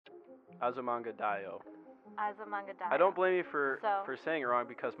Azumanga Daioh. Azumanga Daioh. I don't blame you for saying it wrong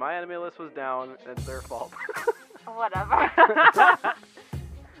because my anime list was down and it's their fault. Whatever.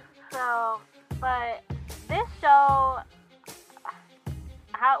 But this show,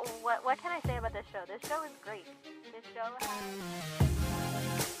 what can I say about this show? This show is great. This show has...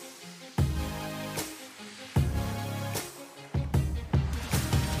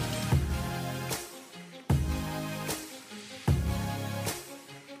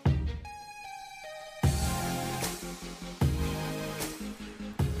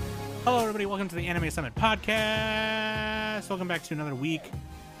 Hello, everybody. Welcome to the Anime Summit Podcast. Welcome back to another week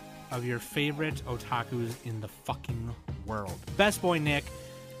of your favorite otakus in the fucking world. Best boy Nick.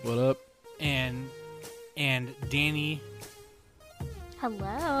 What up? And Danny.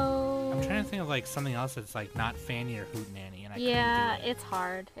 Hello. I'm trying to think of like something else that's like not Fanny or Hootenanny, and I couldn't do it. It's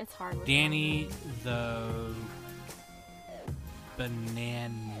hard. It's hard. With Danny the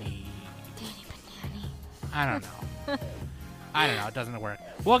Banani. Danny Banani. I don't know. I don't know. It doesn't work.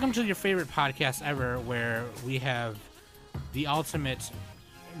 Welcome to your favorite podcast ever, where we have the ultimate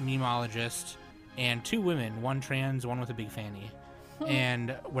memeologist and two women, one trans, one with a big fanny,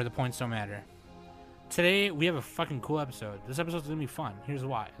 and where the points don't matter. Today, we have a fucking cool episode. This episode's going to be fun. Here's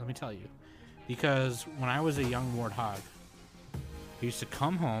why. Let me tell you. Because when I was a young warthog, I used to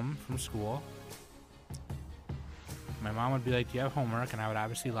come home from school. My mom would be like, do you have homework? And I would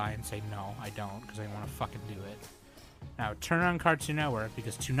obviously lie and say, no, I don't, because I didn't want to fucking do it. I would turn on Cartoon Network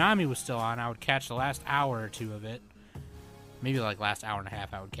because Toonami was still on. I would catch the last hour or two of it. Maybe like last hour and a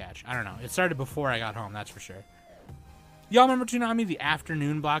half I would catch. I don't know. It started before I got home, that's for sure. Y'all remember Toonami? The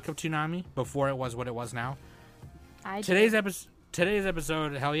afternoon block of Toonami? Before it was what it was now? Today's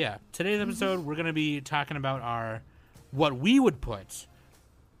episode, hell yeah. Today's episode, we're going to be talking about what we would put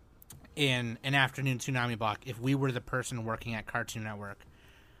in an afternoon Toonami block if we were the person working at Cartoon Network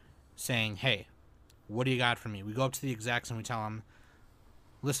saying, hey, what do you got for me? We go up to the execs and we tell them,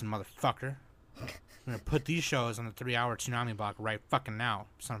 listen, motherfucker, I'm going to put these shows on the 3-hour Toonami block right fucking now,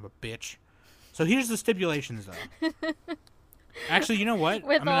 son of a bitch. So here's the stipulations, though. Actually, you know what?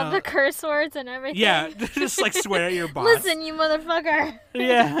 With all the curse words and everything? Yeah, just like swear at your boss. Listen, you motherfucker.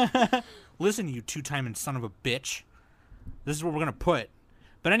 Yeah. Listen, you two-timing son of a bitch. This is what we're going to put.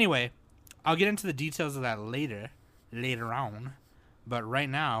 But anyway, I'll get into the details of that later on. But right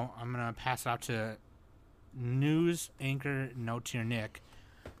now, I'm going to pass it out to news anchor note to your Nick.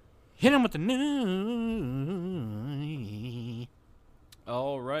 Hit him with the news.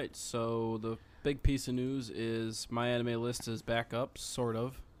 All right, so the big piece of news is my anime list is back up, sort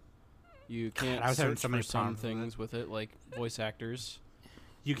of. You can't search for some things with it, like voice actors.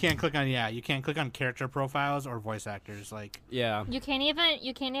 You can't click on character profiles or voice actors, like. Yeah. You can't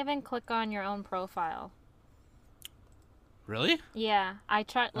even click on your own profile. Really? Yeah, I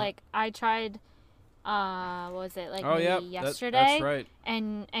tried. What was it like? Yesterday? That's right.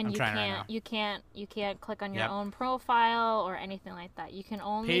 And you can't click on your own profile or anything like that. You can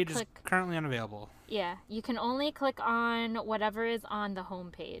only page click. Is currently unavailable. Yeah, you can only click on whatever is on the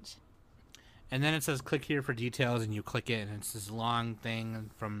home page. And then it says click here for details, and you click it, and it's this long thing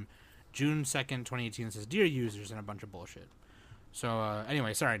from June 2nd, 2018. It says dear users and a bunch of bullshit. So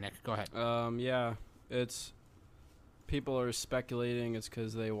anyway, sorry Nick, go ahead. It's. People are speculating it's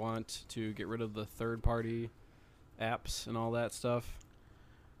because they want to get rid of the third-party apps and all that stuff.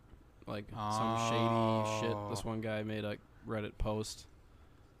 Like some shady shit. This one guy made a Reddit post.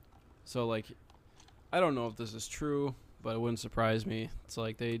 So, like, I don't know if this is true, but it wouldn't surprise me. It's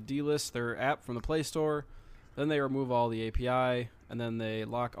like they delist their app from the Play Store, then they remove all the API, and then they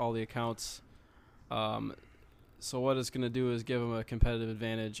lock all the accounts. So what it's going to do is give them a competitive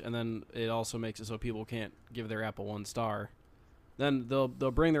advantage, and then it also makes it so people can't give their app a 1-star. Then they'll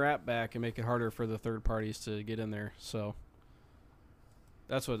bring their app back and make it harder for the third parties to get in there. So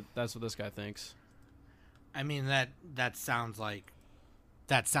that's what this guy thinks. I mean that sounds like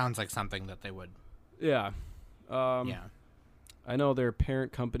something that they would. Yeah. Yeah. I know their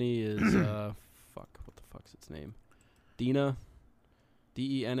parent company is what the fuck's its name? Dena.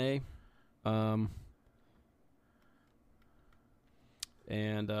 DENA.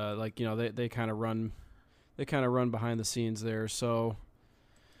 And they kind of run behind the scenes there. So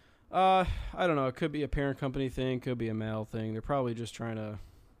I don't know. It could be a parent company thing, could be a male thing. They're probably just trying to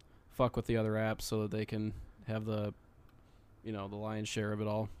fuck with the other apps so that they can have the lion's share of it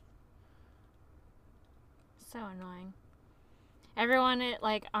all. So annoying. Everyone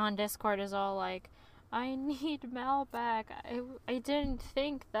on Discord is all like, I need Mal back. I didn't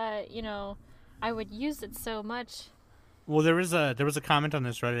think that I would use it so much. Well, there was a comment on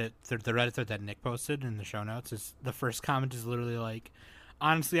this Reddit, the Reddit thread that Nick posted in the show notes. The first comment is literally like,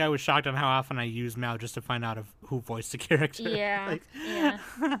 honestly, I was shocked on how often I use Mal just to find out who voiced the character. Yeah, like, yeah.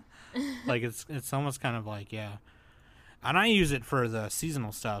 like it's almost kind of like, yeah. And I use it for the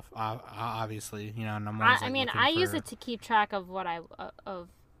seasonal stuff, obviously, you know. And I'm always, I mean, I use it to keep track of what I've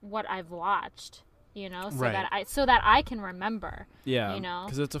watched, you know, so that I can remember. Yeah, you know,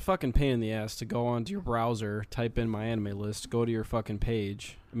 because it's a fucking pain in the ass to go onto your browser, type in my anime list, go to your fucking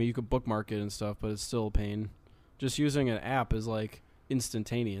page. I mean, you could bookmark it and stuff, but it's still a pain. Just using an app is like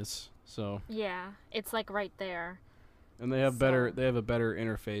instantaneous. So yeah, it's like right there. And they have a better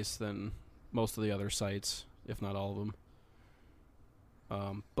interface than most of the other sites, if not all of them.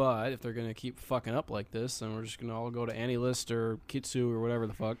 But if they're gonna keep fucking up like this, then we're just gonna all go to AniList or Kitsu or whatever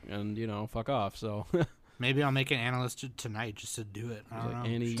the fuck, and fuck off. So maybe I'll make an analyst tonight just to do it. I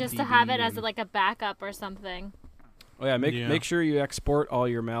don't know. Just to have it as like a backup or something. Oh yeah, make sure you export all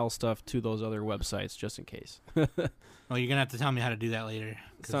your Mal stuff to those other websites just in case. Well, you're gonna have to tell me how to do that later.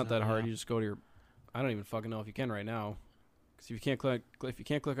 It's not that hard. You just go to your. I don't even fucking know if you can right now, because if you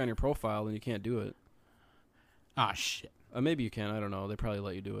can't click on your profile, then you can't do it. Ah, shit. Maybe you can. I don't know. They probably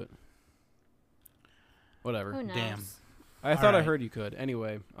let you do it. Whatever. Who knows? Damn. I thought I heard you could.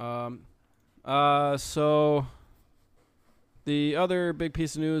 Anyway, so the other big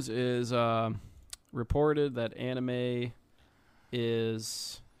piece of news is reported that anime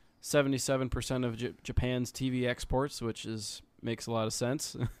is 77% of Japan's TV exports, which makes a lot of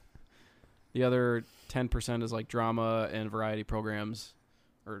sense. The other 10% is like drama and variety programs,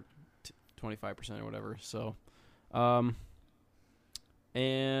 or 25% or whatever. So.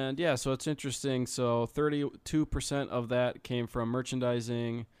 And yeah, so it's interesting. So 32% of that came from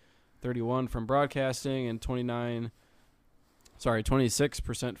merchandising, 31% from broadcasting, and 26%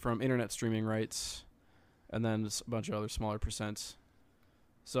 from internet streaming rights, and then a bunch of other smaller percents.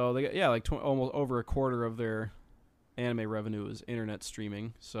 So they got, almost over a quarter of their anime revenue is internet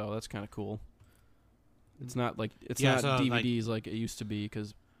streaming. So that's kind of cool. It's not not DVDs like it used to be,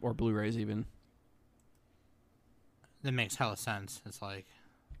 or Blu-rays even. That makes hella sense. It's like,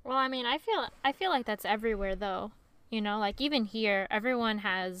 well, I mean, I feel like that's everywhere though. You know, like even here, everyone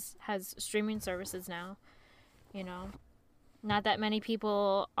has streaming services now. You know, not that many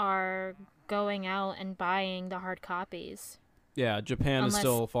people are going out and buying the hard copies. Yeah, Japan is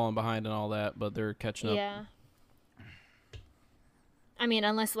still falling behind and all that, but they're catching up. Yeah. I mean,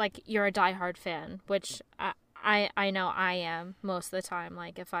 unless like you're a diehard fan, which I know I am most of the time.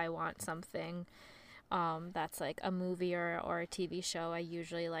 Like if I want something. That's like a movie or a TV show, I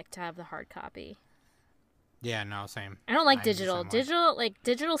usually like to have the hard copy. Yeah, no, same. I don't like digital.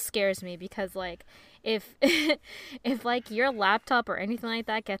 Digital scares me because like if if like your laptop or anything like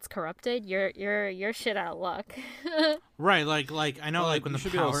that gets corrupted, you're shit out of luck. Right, like I know, like when you the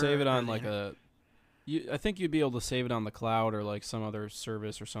should be able to save it on like a. I think you'd be able to save it on the cloud or like some other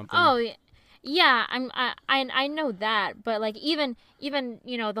service or something. Oh yeah. Yeah, I know that, but like even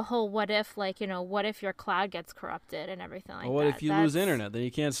the whole what if what if your cloud gets corrupted and everything like that. Well, what if you lose internet? Then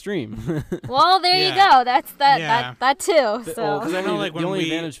you can't stream. Well, there you go. That's that too. So because I know like the only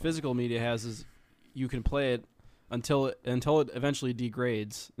advantage physical media has is you can play it until it eventually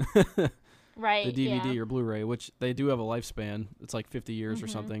degrades. Right. The DVD or Blu-ray, which they do have a lifespan. It's like 50 years or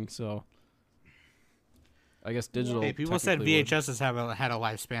something. So. I guess digital. Hey, people said VHSs had a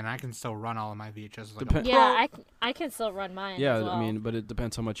lifespan. I can still run all of my VHSs. I can still run mine. Yeah, as well. I mean, but it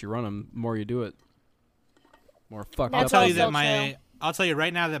depends how much you run them. The more you do it, more fucked up. I'll tell you that I'll tell you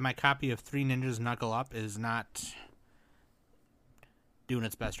right now that my copy of Three Ninjas Knuckle Up is not doing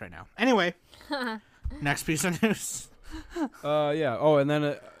its best right now. Anyway, next piece of news. Yeah. Oh, and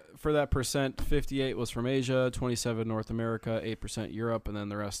then for that percent, 58 was from Asia, 27 North America, 8% Europe, and then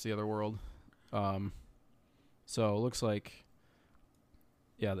the rest the other world. So it looks like,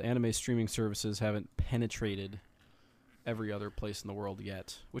 the anime streaming services haven't penetrated every other place in the world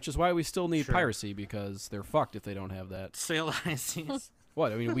yet, which is why we still need piracy, because they're fucked if they don't have that. Sale license.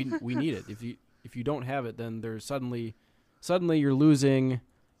 What? I mean, we need it. If you don't have it, then there's suddenly you're losing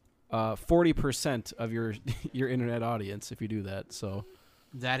 40% of your internet audience if you do that. So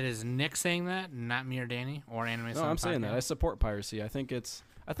that is Nick saying that, not me or Danny or Anime. No, I'm saying that. I support piracy. I think it's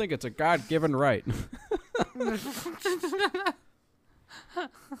a God-given right. No,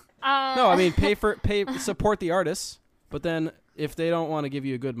 I mean support the artists, but then if they don't want to give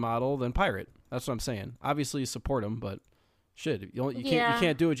you a good model, then pirate. That's what I'm saying. Obviously, support them, but shit, you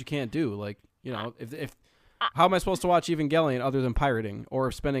can't do what you can't do. Like if how am I supposed to watch Evangelion other than pirating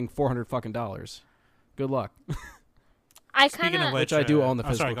or spending $400 fucking dollars? Good luck. Which I do own the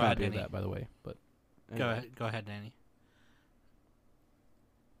physical copy of that, by the way. But anyway. Go ahead, Danny.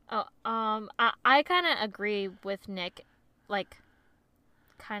 Oh, I kind of agree with Nick. Like,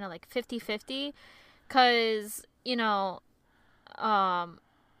 kind of like 50-50, because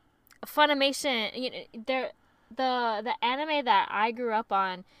Funimation, the anime that I grew up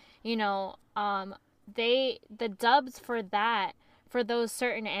on, the dubs for those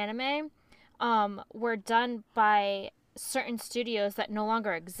certain anime were done by certain studios that no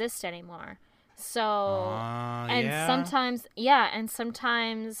longer exist anymore. So sometimes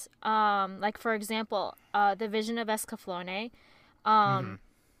like for example, the Vision of Escaflowne,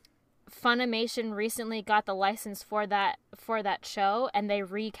 Funimation recently got the license for that show, and they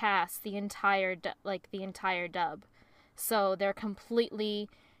recast the entire dub. So they're completely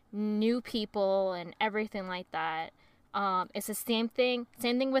new people and everything like that. It's the same thing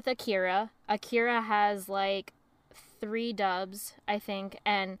with Akira. Akira has like 3 dubs, I think,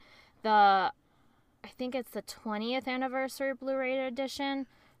 and I think it's the 20th anniversary Blu-ray edition.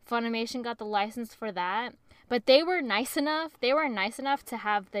 Funimation got the license for that, but they were nice enough to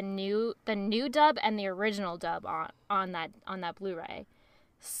have the new dub and the original dub on that Blu-ray.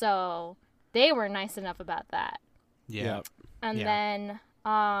 So they were nice enough about that. Yeah. And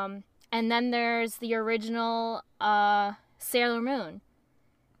then there's the original Sailor Moon.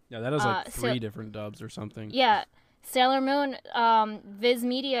 Yeah, that has like 3 different dubs or something. Yeah. Sailor Moon, Viz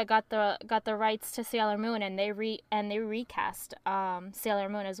Media got the rights to Sailor Moon, and they recast Sailor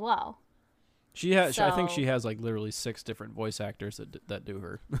Moon as well. I think she has like literally 6 different voice actors that do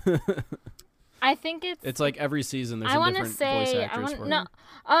her. I think it's like every season there's a different voice actress for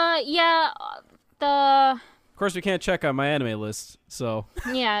her. Of course, we can't check on my anime list, so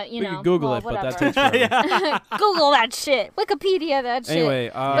yeah, we can Google it, whatever. but that takes forever. Google that shit, Wikipedia that shit. Anyway,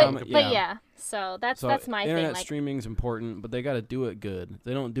 but yeah. So that's my internet thing. Like, streaming's important, but they got to do it good. If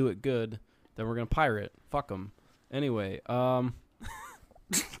they don't do it good, then we're gonna pirate. Fuck them. Anyway,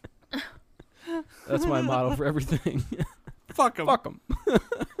 that's my motto for everything. Fuck them. Fuck them.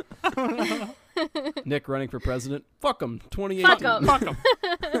 Nick running for president. Fuck him. 2018. Fuck 'em. Fuck them.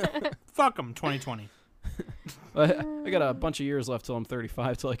 Fuck them. 2020. I got a bunch of years left till I'm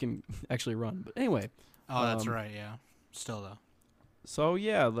 35 till I can actually run. But anyway. Oh, that's right. Yeah. Still though. So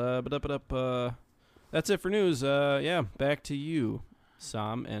yeah, that's it for news. Yeah, back to you,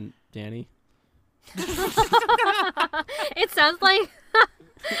 Sam and Danny. it sounds like.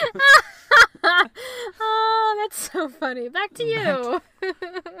 Oh, that's so funny. Back to you.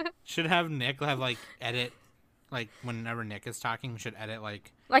 Should have Nick edit, like whenever Nick is talking, should edit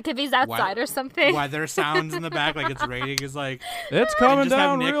like if he's outside or something. Weather sounds in the back, like it's raining. Is like it's coming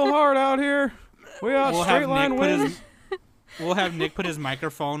down real hard out here. We got straight line winds. We'll have Nick put his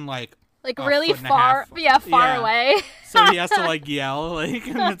microphone like really far, far away. So he has to yell, and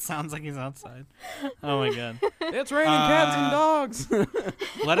it sounds like he's outside. Oh my god. It's raining cats and dogs.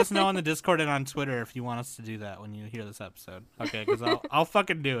 Let us know on the Discord and on Twitter if you want us to do that when you hear this episode. Okay, because I'll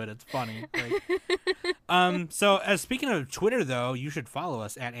fucking do it. It's funny. So as speaking of Twitter though, you should follow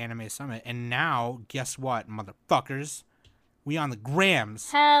us at Anime Summit. And now, guess what, motherfuckers? We on the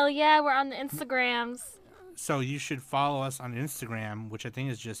grams. Hell yeah, we're on the Instagrams. So you should follow us on Instagram, which I think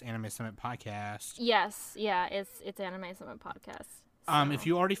is just Anime Summit Podcast. Yes, yeah, it's Anime Summit Podcast. So. If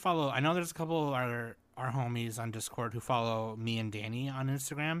you already follow, I know there's a couple of our homies on Discord who follow me and Danny on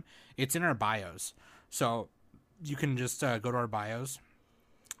Instagram. It's in our bios, so you can just go to our bios.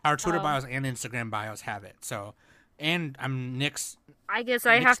 Our Twitter bios and Instagram bios have it. So, and I'm Nick's. I guess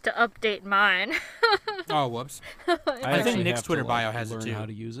I have to update mine. Oh, whoops! I think Nick's Twitter bio has it too. Learn how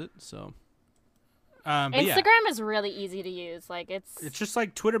to use it, so. Instagram is really easy to use. It's just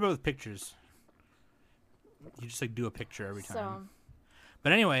like Twitter but with pictures. You just do a picture every time. So.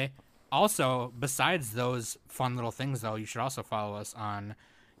 But anyway, also besides those fun little things though, you should also follow us on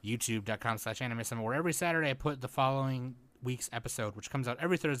youtube.com/Anime Summit, where every Saturday I put the following week's episode, which comes out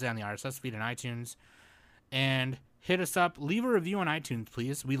every Thursday on the RSS feed and iTunes. And hit us up, leave a review on iTunes,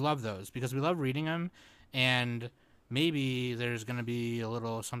 please. We love those because we love reading them, and maybe there's going to be a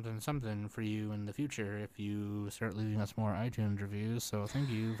little something for you in the future if you start leaving us more iTunes reviews. So thank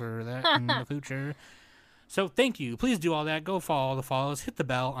you for that in the future. So thank you. Please do all that. Go follow all the follows. Hit the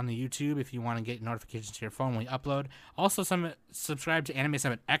bell on the YouTube if you want to get notifications to your phone when we upload. Also, subscribe to Anime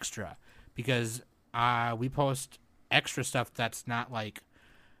Summit Extra because we post extra stuff that's not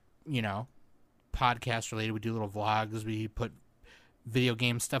podcast related. We do little vlogs. We put video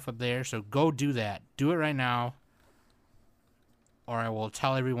game stuff up there. So go do that. Do it right now. Or I will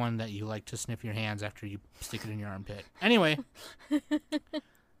tell everyone that you like to sniff your hands after you stick it in your armpit. Anyway,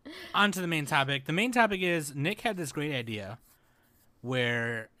 on to the main topic. The main topic is Nick had this great idea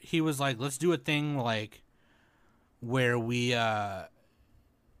where he was like, let's do a thing where we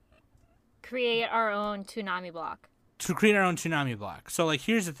create our own Toonami block. to create our own Toonami block. So, like,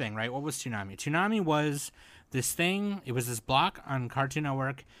 here's the thing, right? What was Toonami? Toonami was this thing. It was this block on Cartoon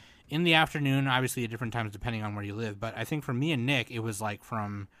Network in the afternoon, obviously at different times depending on where you live. But I think for me and Nick, it was like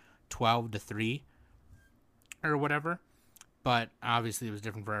from 12 to 3 or whatever. But obviously it was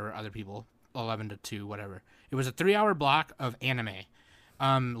different for other people, 11 to 2, whatever. It was a 3-hour block of anime.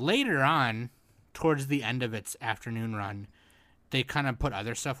 Later on, towards the end of its afternoon run, they kind of put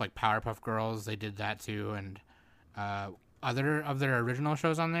other stuff like Powerpuff Girls. They did that too, and other of their original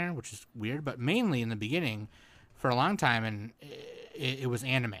shows on there, which is weird. But mainly in the beginning, for a long time, and it was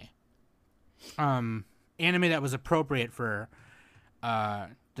anime. Anime that was appropriate for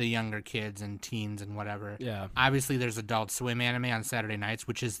the younger kids and teens and whatever. Yeah. Obviously, there's Adult Swim anime on Saturday nights,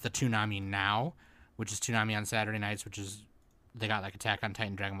 which is the Toonami now, which is Toonami on Saturday nights, which is they got like Attack on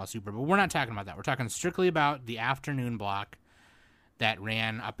Titan, Dragon Ball Super. But we're not talking about that. We're talking strictly about the afternoon block that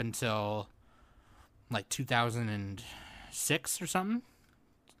ran up until like 2006 or something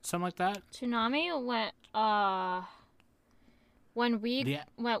like that. Toonami went when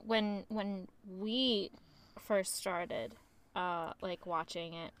we first started like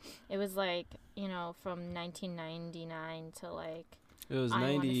watching it. It was like, you know, from 1999 to like It was I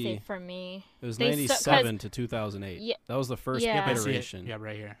 90. want to say for me. It was They 97 to 2008. Yeah, That was the first Yeah. I see it. iteration. Yeah,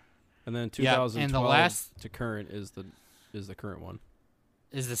 right here. And then Yeah, 2012 and the last- to current is the current one.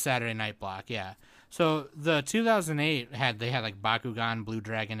 Is the Saturday night block, yeah. So the 2008 they had like Bakugan, Blue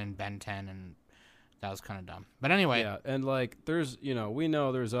Dragon, and Ben 10, and that was kind of dumb. But anyway, Yeah, and like there's, you know, we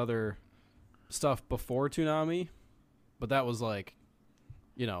know there's other stuff before Toonami, but that was like,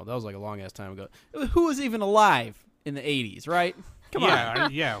 you know, that was like a long ass time ago. Who was even alive in the 80s, right? Come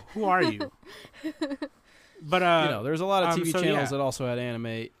on. Yeah. Who are you? But You know, there's a lot of TV so, channels yeah. that also had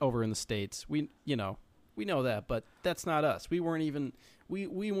anime over in the States. We know that, but that's not us. We weren't even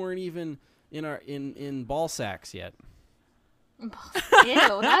in ball sacks yet. Ew,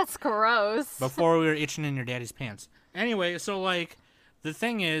 that's gross. before we were itching in your daddy's pants. Anyway, so like the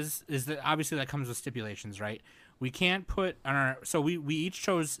thing is that obviously that comes with stipulations, right? We can't put on our we each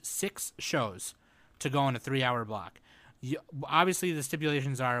chose 6 shows to go in a 3-hour block. Obviously the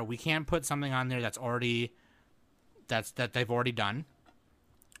stipulations are we can't put something on there that they've already done.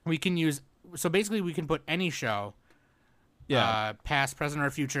 We can use basically we can put any show, past, present,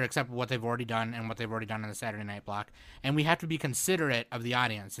 or future, except what they've already done and what they've already done on the Saturday night block. And we have to be considerate of the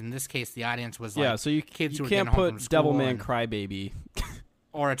audience. In this case, the audience was like So you kids who were can't getting home from put school Devilman and- Crybaby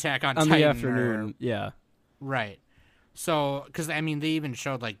or Attack on on Titan the afternoon. or- right. So, because I mean, they even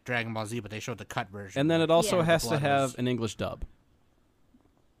showed like Dragon Ball Z, but they showed the cut version. And then it also Yeah. has The to blood have was- an English dub.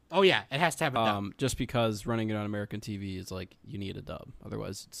 Oh yeah, it has to have a dub. Just because running it on American TV is like you need a dub,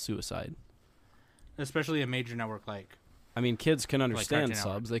 otherwise it's suicide. Especially a major network like. I mean, kids can understand Cartoon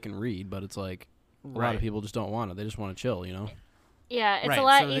Network. subs; they can read, but it's like a lot Right. of people just don't want it. They just want to chill, you know. Yeah, it's Right, a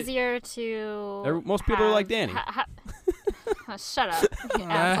lot so they- easier to. Most people are like Danny. Oh, shut up, you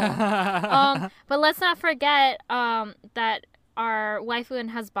asshole. But let's not forget that our waifu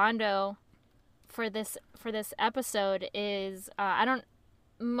and husbando for this episode is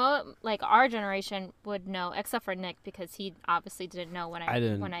like our generation would know, except for Nick because he obviously didn't know when I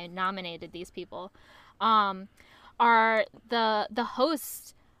didn't. when I nominated these people. Are the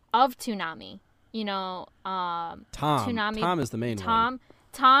hosts of Toonami? You know, Tom. Toonami. Tom is the main one.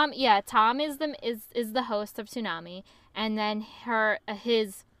 Tom is the host of Toonami, and then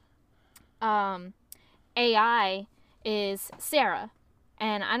his AI is Sarah,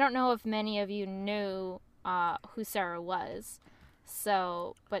 and I don't know if many of you knew who Sarah was.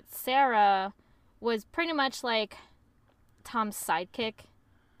 So, but Sarah was pretty much like Tom's sidekick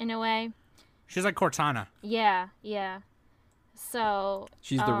in a way. She's like Cortana. Yeah. So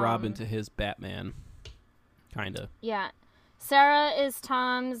She's the Robin to his Batman, kinda. yeah, Sarah is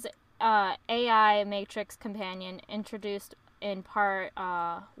Tom's AI Matrix companion, introduced in part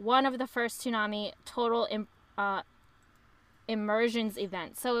 1 of the first Toonami Total Immersions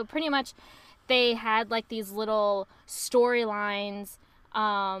event. So pretty much they had like these little storylines,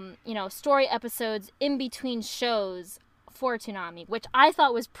 story episodes in between shows for Toonami, which I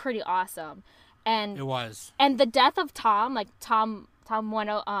thought was pretty awesome. And It was. And the death of Tom, like Tom 10,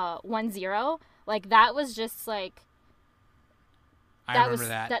 like that was just like I remember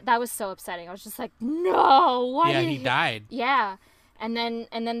that. That was so upsetting. I was just like, no, why Yeah, did he died. Yeah. And then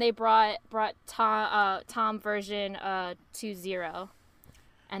they brought Tom version 2.0.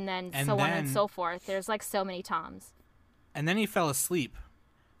 And then so on and so forth. There's like so many Toms. And then he fell asleep.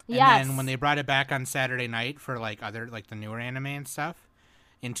 And Yes. then when they brought it back on Saturday night for like other like the newer anime and stuff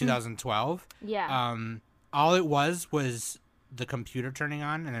in 2012, Yeah. all it was the computer turning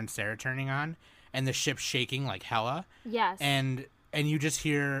on and then Sarah turning on, and the ship's shaking like hella. Yes. And you just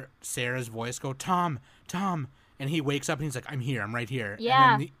hear Sarah's voice go, Tom, and he wakes up and he's like, I'm here, I'm right here.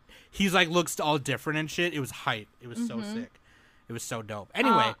 Yeah. And then he's like looks all different and shit. It was hype. It was so sick. It was so dope.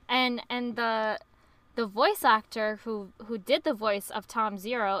 Anyway, and the voice actor who did the voice of Tom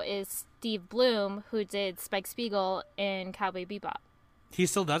Zero is Steve Bloom, who did Spike Spiegel in Cowboy Bebop. he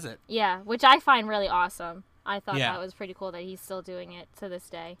still does it. Yeah, which I find really awesome. I thought Yeah. that was pretty cool that he's still doing it to this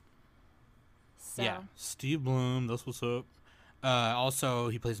day. So. Yeah, Steve Bloom, that's what's up. Also,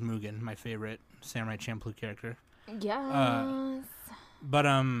 he plays Mugen, my favorite Samurai Champloo character. Yes. But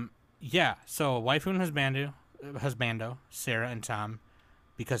yeah. So waifu and husbando, Sarah and Tom,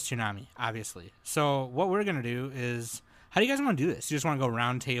 because Toonami, obviously. So what we're gonna do is, how do you guys want to do this? You just want to go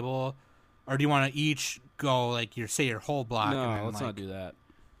round table, or do you want to each go like your whole block? No, and then, let's like, not do that.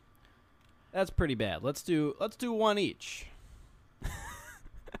 That's pretty bad. Let's do one each.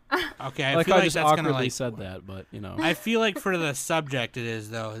 Okay, I like feel I like just that's gonna awkwardly like. said that, but you know. I feel like for the subject it is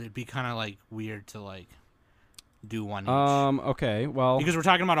though, it'd be kind of like weird to like do one each. Okay. Well. Because we're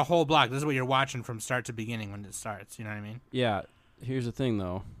talking about a whole block. This is what you're watching from start to beginning when it starts. You know what I mean? Yeah. Here's the thing,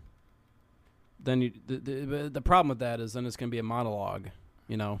 though. Then the problem with that is then it's gonna be a monologue.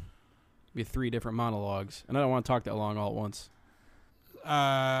 You know, be 3 different monologues, and I don't want to talk that long all at once.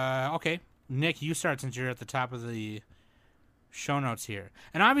 Okay. Nick, you start since you're at the top of the show notes here.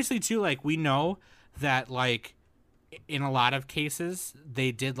 And obviously, too, like, we know that, like, in a lot of cases,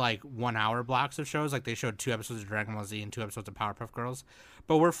 they did, like, 1 hour blocks of shows. Like, they showed 2 episodes of Dragon Ball Z and 2 episodes of Powerpuff Girls.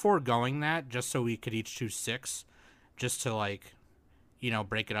 But we're foregoing that just so we could each choose 6, just to, like, you know,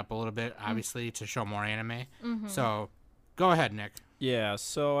 break it up a little bit, obviously, to show more anime. Mm-hmm. So, go ahead, Nick. Yeah.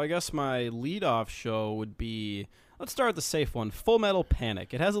 So I guess my lead-off show would be. Let's start with the safe one. Full Metal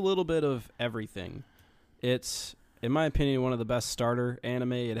Panic. It has a little bit of everything. It's, in my opinion, one of the best starter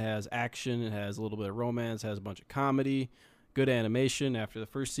anime. It has action. It has a little bit of romance. It has a bunch of comedy. Good animation after the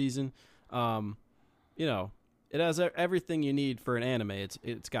first season. You know, it has everything you need for an anime.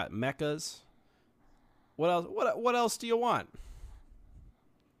 It's got mechas. What else? What else do you want?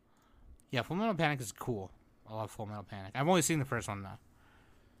 Yeah, Full Metal Panic is cool. I love Full Metal Panic. I've only seen the first one, though.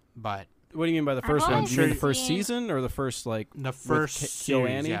 But What do you mean by the first I've one? only Do you mean the seen- first season or the first like the first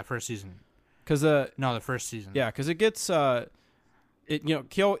series, KyoAni? yeah, first season. Because No, the first season. yeah, because it gets that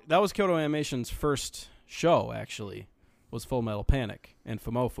was Kyoto Animation's first show actually was Full Metal Panic and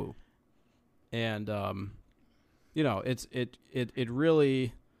Fumofu, and you know it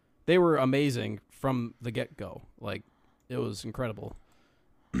really they were amazing from the get go. Like it was incredible.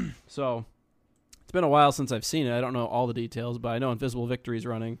 So it's been a while since I've seen it. I don't know all the details, but I know Invisible Victory's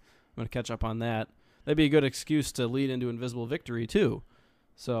running. I'm going to catch up on that. That'd be a good excuse to lead into Invisible Victory too.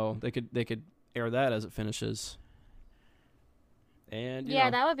 So they could air that as it finishes. And you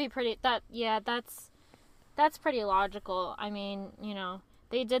know, that would be pretty. That's pretty logical. I mean, you know,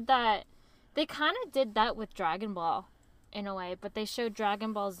 they did that. They kind of did that with Dragon Ball, in a way. But they showed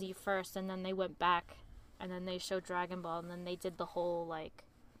Dragon Ball Z first, and then they went back, and then they showed Dragon Ball, and then they did the whole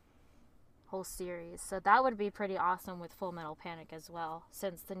series. So that would be pretty awesome with Full Metal Panic as well,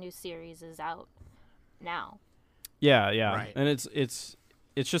 since the new series is out now. yeah, Right. and it's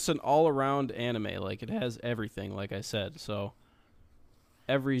just an all around anime. Like it has everything. Like I said, so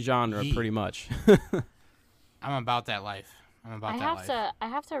every genre pretty much. I'm about that life. I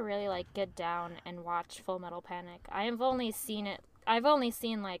have to really like get down and watch Full Metal Panic. I've only seen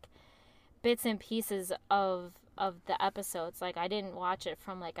like bits and pieces of the episodes. Like I didn't watch it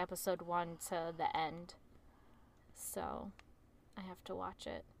from like episode 1 to the end. So I have to watch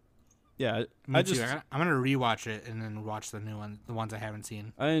it. Yeah, Me too. I'm gonna rewatch it and then watch the new one, the ones I haven't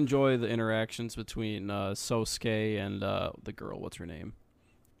seen. I enjoy the interactions between Sosuke and the girl. What's her name?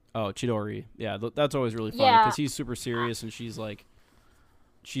 Oh, Chidori. Yeah, that's always really funny because he's super serious and she's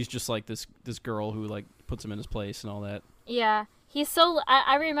just like this girl who like puts him in his place and all that. Yeah, he's so.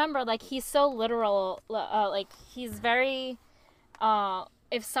 I remember like he's so literal. Like he's very.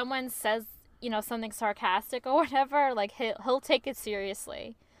 If someone says something sarcastic or whatever, like he'll take it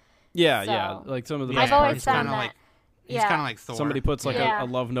seriously. Yeah, So, yeah. Like some of the I've best always parts. found kinda that. like he's kind of like Thor. Somebody puts like Yeah. a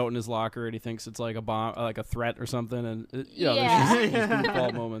love note in his locker and he thinks it's like a bomb, like a threat or something, and there's Yeah. just these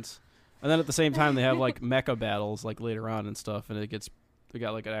goofball moments. And then at the same time they have like mecha battles like later on and stuff, and they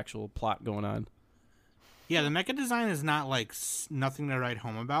got like an actual plot going on. Yeah, the mecha design is not like nothing to write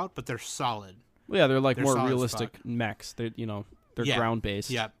home about, but they're solid. Well, yeah, they're like They're more solid as realistic fuck. mechs. They're they're Yeah. ground based.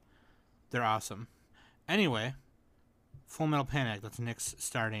 Yep, they're awesome. Anyway, Full Metal Panic. That's Nick's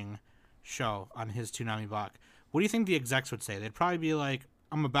starting show on his Toonami block. What do you think the execs would say? They'd probably be like,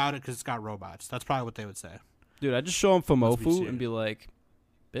 "I'm about it because it's got robots." That's probably what they would say. Dude, I just show him Let's be Fumofu serious. and be like,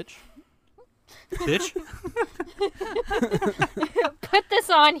 "Bitch." Bitch. Put this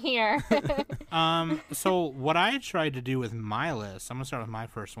on here. So what I tried to do with my list, I'm gonna start with my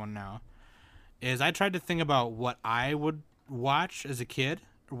first one now, is I tried to think about what I would watch as a kid,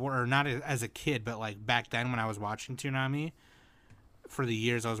 or not as a kid, but like back then when I was watching Toonami. For the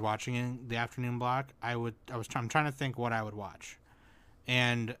years I was watching in the afternoon block, I'm trying to think what I would watch,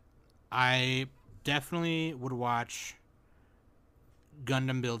 and I definitely would watch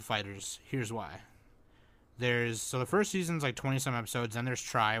Gundam Build Fighters. Here's why. So the first season's like 20-some episodes, then there's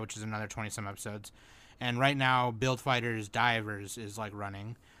Try, which is another 20-some episodes. And right now, Build Fighters Divers is like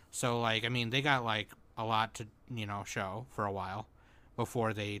running. So like, I mean, they got like a lot to, show for a while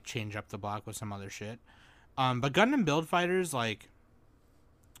before they change up the block with some other shit. But Gundam Build Fighters, like,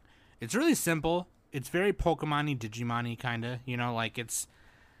 it's really simple. It's very Pokemon-y, Digimon-y kinda, like it's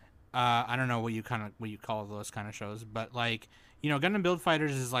I don't know what you call those kind of shows, but like, Gundam Build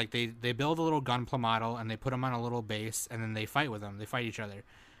Fighters is like they build a little Gunpla model and they put them on a little base and then they fight with them. They fight each other.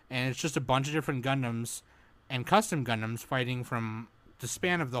 And it's just a bunch of different Gundams and custom Gundams fighting from the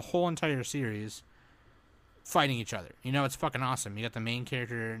span of the whole entire series, fighting each other. It's fucking awesome. You got the main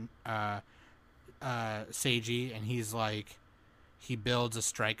character, Seiji, and he's like, he builds a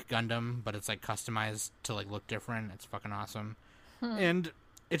Strike Gundam, but it's like customized to like look different. It's fucking awesome. And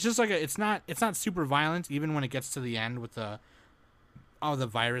it's just like it's not super violent, even when it gets to the end with all the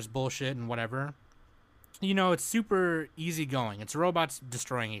virus bullshit and whatever. It's super easy going. It's robots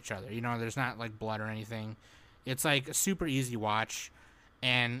destroying each other. There's not like blood or anything. It's like a super easy watch.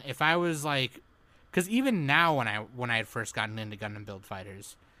 And if I was like, because even now when I had first gotten into Gundam Build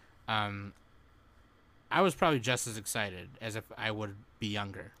Fighters, I was probably just as excited as if I would be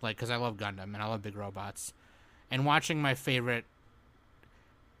younger. Like, because I love Gundam and I love big robots, and watching my favorite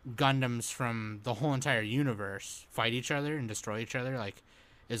Gundams from the whole entire universe fight each other and destroy each other, like,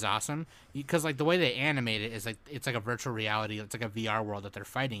 is awesome. Because like the way they animate it is like it's like a virtual reality. It's like a VR world that they're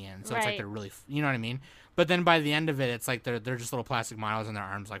fighting in. So It's like they're really, you know what I mean. But then by the end of it, it's like they're just little plastic models and their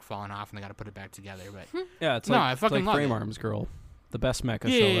arms like falling off and they got to put it back together. But yeah, it's no, like, I fucking love Frame it. Arms Girl, the best mecha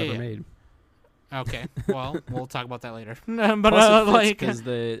show ever made. Okay, well, we'll talk about that later. But But like, because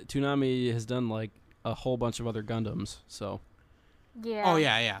the Toonami has done like a whole bunch of other Gundams, so. Yeah. Oh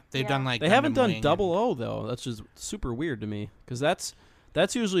yeah. They've done like they Gundam haven't done Wing Double O though. That's just super weird to me because that's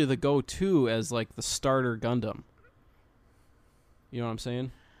usually the go-to as like the starter Gundam. You know what I'm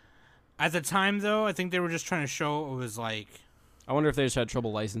saying? At the time, though, I think they were just trying to show it was like. I wonder if they just had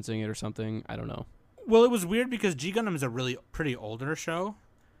trouble licensing it or something. I don't know. Well, it was weird because G Gundam is a really pretty older show,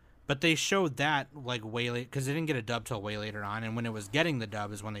 but they showed that like way late because they didn't get a dub till way later on, and when it was getting the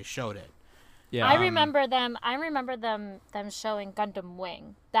dub is when they showed it. Yeah, I remember them showing Gundam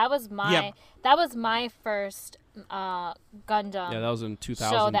Wing. That was my first Gundam. Yeah, that was in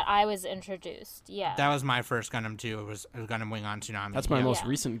 2000. Show that I was introduced. Yeah. That was my first Gundam too. It was Gundam Wing on Toonami. That's my most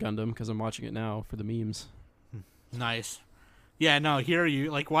recent Gundam because I'm watching it now for the memes. Nice. Yeah, no, here you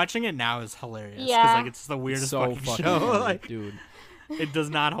like watching it now is hilarious. Yeah. Because like it's the weirdest So fucking show. funny, Like, dude. it does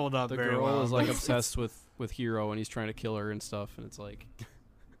not hold up The very girl well. is like obsessed with Hero and he's trying to kill her and stuff, and it's like.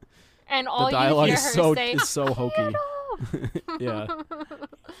 And all The dialogue you hear her say, is so hokey. Yeah.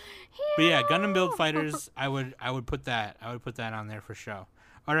 But yeah, Gundam Build Fighters, I would put that on there for show.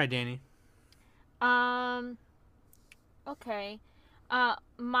 All right, Danny. Okay.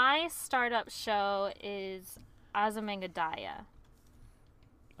 My startup show is Azumanga Daioh.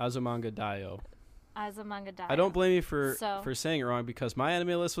 Daioh. I don't blame you for So- saying it wrong because my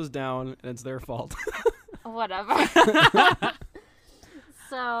anime list was down and it's their fault. Whatever.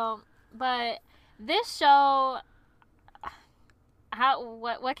 So, but this show,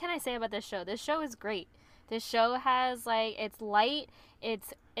 what can I say about this show? This show is great. This show has like, it's light. It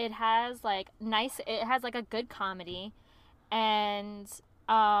has like it has like a good comedy, and it's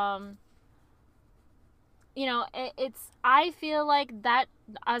I feel like that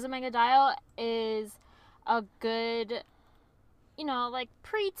Azumanga Daioh is a good, like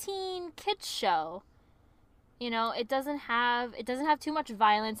preteen kids show. It doesn't have too much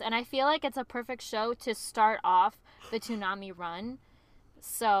violence, and I feel like it's a perfect show to start off the Toonami run.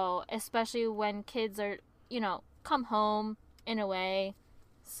 So, especially when kids are, come home in a way.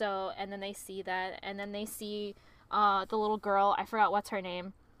 So, and then they see that, and then they see the little girl, I forgot what's her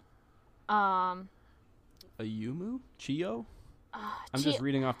name. Ayumu? Chio? I'm just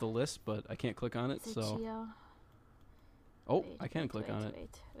reading off the list, but I can't click on it, so. Chio? Oh, I can click on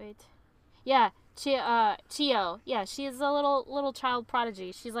it. Wait. Yeah, Chio. Yeah, she's a little child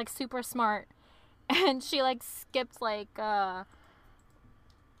prodigy. She's like super smart, and she like skipped like what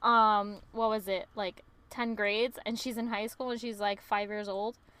was it, like 10 grades, and she's in high school and she's like 5 years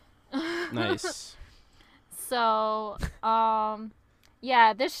old. Nice. So,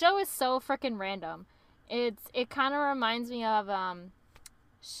 yeah, this show is so freaking random. It kind of reminds me of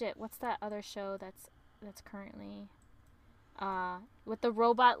shit. What's that other show that's currently with the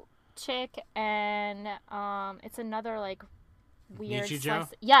robot chick and it's another like weird. Nichijou?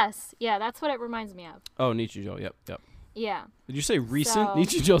 Yes, yeah, that's what it reminds me of. Oh, Nichijou. Yep. Yeah. Did you say recent? So-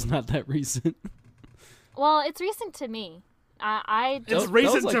 Nichijou's not that recent. Well, it's recent to me. I It's That was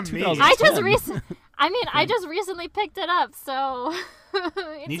recent like to me. 2010. I just recent. I mean, I just recently picked it up, so.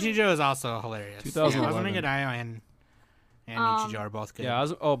 Nichijou is also hilarious. 2011. Azumanga Daioh and Nichijou are both good. Yeah.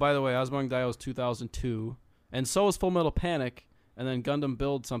 By the way, Azumanga Daioh is 2002, and so is Full Metal Panic, and then Gundam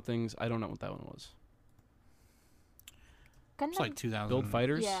Build somethings. I don't know what that one was. It's like 2000. Build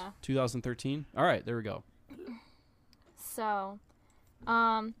Fighters. Yeah. 2013. All right, there we go. So,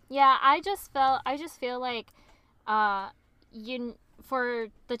 yeah, I just feel like, for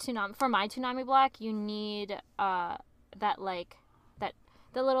my Toonami block, you need the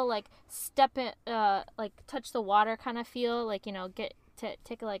little like step in, like touch the water kind of feel, like, you know, get to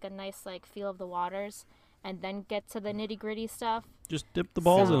take like a nice like feel of the waters, and then get to the nitty gritty stuff. Just dip the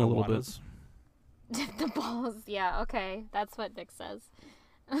balls So- in a little bit. Dip the balls, yeah, okay, that's what Nick says.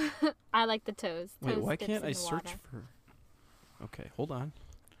 I like the toes. Wait, Toes why dips can't in I the search water. for? Okay, hold on.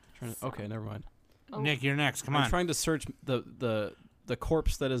 So- Okay, never mind. Oh. Nick, you're next. Come I'm on. trying to search the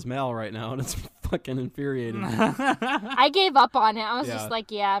corpse that is Mal right now, and it's fucking infuriating. I gave up on it. I was Yeah. just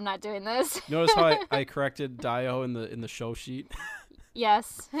like, yeah, I'm not doing this. Notice how I corrected Dio in the show sheet.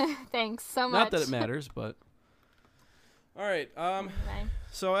 Yes, thanks so much. Not that it matters, but all right. Okay.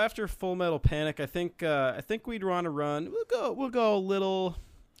 So after Full Metal Panic, I think we'd want to run. We'll go a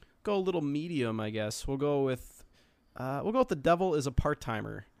little medium, I guess. We'll go with The Devil is a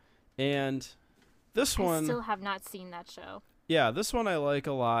Part-Timer, and this I one. still have not seen that show. Yeah, this one I like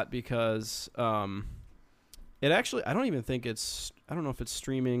a lot because it actually, I don't know if it's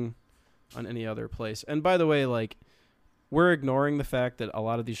streaming on any other place. And by the way, like, we're ignoring the fact that a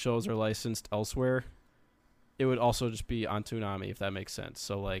lot of these shows are licensed elsewhere. It would also just be on Toonami, if that makes sense.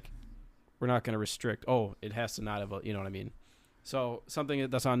 So, like, we're not going to restrict, it has to not have you know what I mean? So something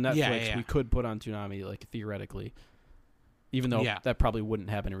that's on Netflix, Yeah. we could put on Toonami, like, theoretically. Even though Yeah. that probably wouldn't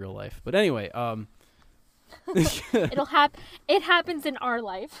happen in real life. But anyway, It happens in our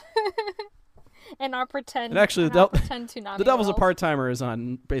life. In our pretend. And actually, pretend Toonami The Devil's a world. Part-Timer is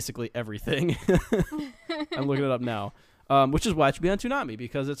on basically everything. I'm looking it up now, which is why it should be on Toonami,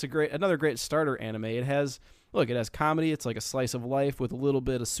 because it's another great starter anime. It has comedy. It's like a slice of life with a little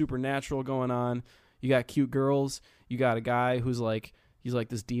bit of supernatural going on. You got cute girls. You got a guy who's like, he's like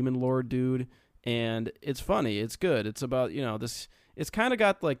this demon lord dude, and it's funny. It's good. It's about, this. It's kind of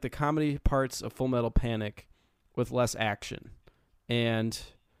got like the comedy parts of Full Metal Panic with less action, and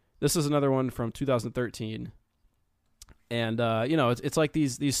this is another one from 2013. And, it's like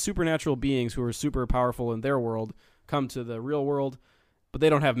these supernatural beings who are super powerful in their world come to the real world, but they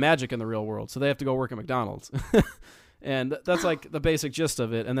don't have magic in the real world, so they have to go work at McDonald's. And that's like the basic gist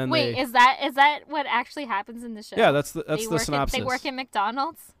of it. And then is that what actually happens in the show? Yeah, that's the They synopsis. work at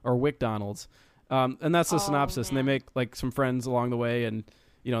McDonald's? Or WcDonald's. And that's the synopsis. And they man. make like some friends along the way, and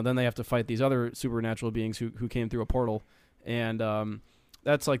then they have to fight these other supernatural beings who came through a portal. And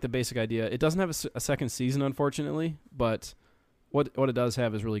that's like the basic idea. It doesn't have a second season, unfortunately, but what it does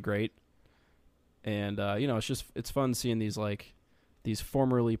have is really great. And it's fun seeing these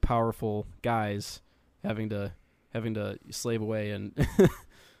formerly powerful guys having to slave away and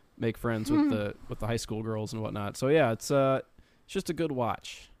make friends with the high school girls and whatnot. So yeah, it's just a good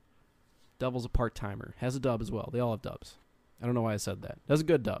watch. Devil's a Part-Timer. Has a dub as well. They all have dubs. I don't know why I said that. Has a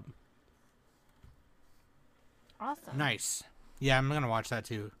good dub. Awesome. Nice. Yeah, I'm gonna watch that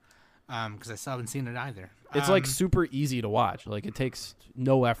too, because I still haven't seen it either. It's like super easy to watch. Like, it takes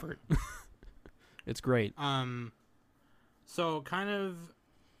no effort. It's great. So kind of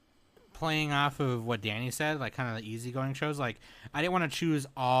playing off of what Danny said, like kind of the easygoing shows. Like, I didn't want to choose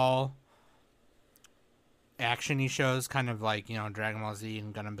all action-y shows, kind of like, Dragon Ball Z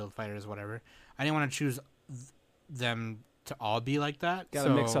and Gundam Build Fighters, whatever. I didn't want to choose them to all be like that. Got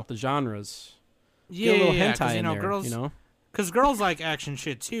to mix up the genres. Yeah, Get a little yeah, hentai in there, girls, because girls like action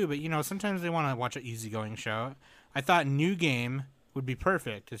shit too, but sometimes they want to watch an easygoing show. I thought New Game would be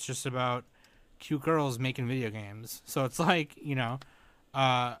perfect. It's just about cute girls making video games, so it's like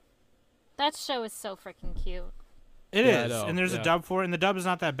That show is so freaking cute. It Yeah, I is, know, and there's yeah. a dub for it, and the dub is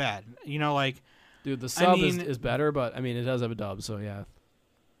not that bad. Dude, the sub mean- is better, but I mean, it does have a dub, so yeah.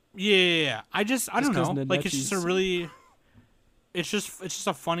 Yeah. I don't 'cause know. Like, it's just a Nenetchi's- really, it's just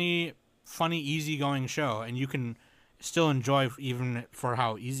a funny, easygoing show, and still enjoy even for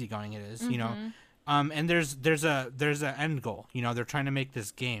how easygoing it is, you know. And there's a end goal, you know. They're trying to make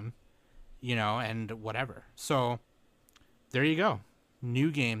this game, you know, and whatever. So there you go.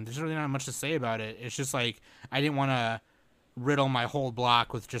 New game. There's really not much to say about it. It's just like I didn't want to riddle my whole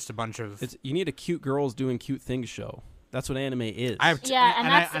block with just a bunch of. You need a cute girls doing cute things show. That's what anime is.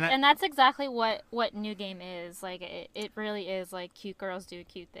 And that's exactly what New Game is. Like it really is like cute girls do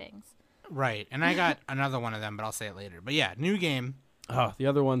cute things. Right, and I got another one of them, but I'll say it later. But yeah, New Game. Oh, the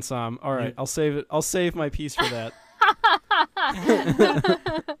other one, Sam. All right, I'll save it. I'll save my piece for that.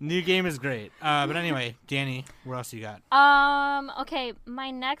 New Game is great. But anyway, Danny, what else you got? Okay,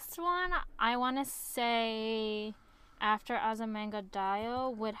 my next one I want to say after Azumanga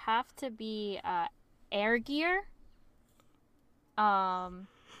Daioh would have to be Air Gear. That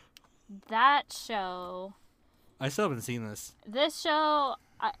show. I still haven't seen this. This show,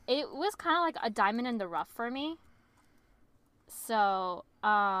 it was kind of like a diamond in the rough for me. So,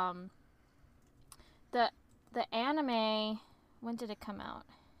 the anime, when did it come out?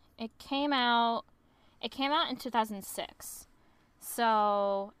 It came out in 2006.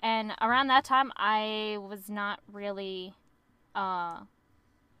 So, and around that time, I was not really, I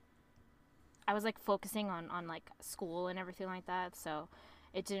was like focusing on like school and everything like that. So,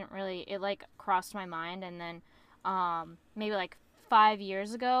 it didn't really, it like crossed my mind. And then, maybe like 5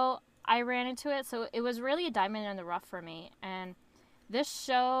 years ago, I ran into it. So, it was really a diamond in the rough for me. And this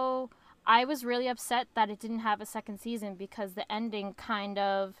show, I was really upset that it didn't have a second season because the ending kind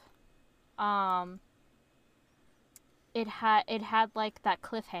of, it had like that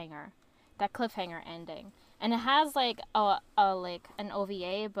cliffhanger ending, and it has like a like an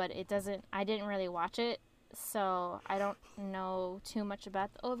OVA, but it doesn't. I didn't really watch it, so I don't know too much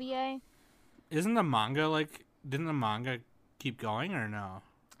about the OVA. Isn't the manga like? Didn't the manga keep going or no?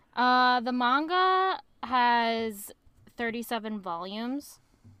 The manga has 37 volumes.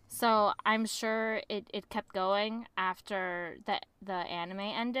 So I'm sure it kept going after the anime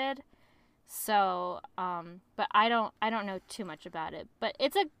ended. So but I don't know too much about it. But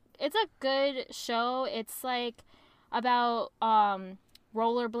it's a good show. It's like about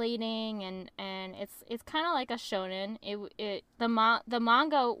rollerblading and it's kind of like a shonen. The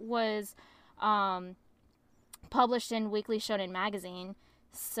manga was published in Weekly Shonen magazine.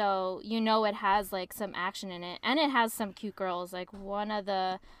 So it has like some action in it, and it has some cute girls. Like one of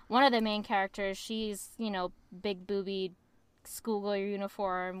the main characters, she's big boobied schoolgirl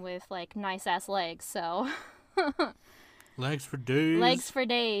uniform with like nice ass legs. So legs for days. Legs for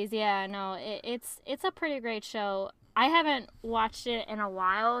days. Yeah, no, it's a pretty great show. I haven't watched it in a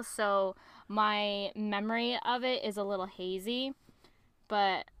while, so my memory of it is a little hazy.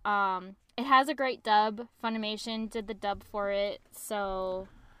 But it has a great dub. Funimation did the dub for it, so.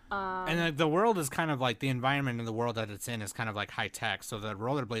 And the world is kind of like the environment in the world that it's in is kind of like high tech. So the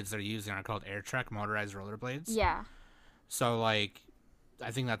rollerblades they're using are called air trek motorized rollerblades. Yeah. So like,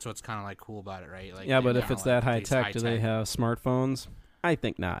 I think that's what's kind of like cool about it, right? Like, yeah, but if it's that high tech, do they have smartphones? I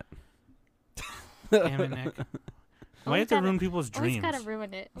think not. Damn it, Nick. Why you have to ruin people's dreams? Always gotta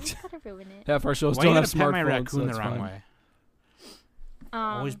ruin it. Half our shows Why don't have smartphones. Why you smartphones. my raccoon the wrong fine. way?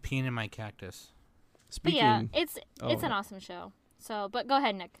 Always peeing in my cactus. Speaking, but yeah, it's an awesome show. So, but go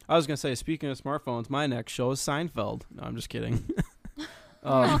ahead, Nick. I was gonna say, speaking of smartphones, my next show is Seinfeld. No, I'm just kidding.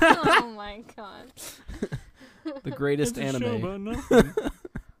 Oh my god. The greatest It's a anime. show about nothing.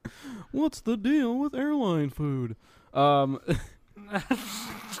 What's the deal with airline food?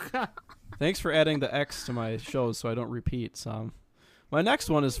 Thanks for adding the X to my shows so I don't repeat some. My next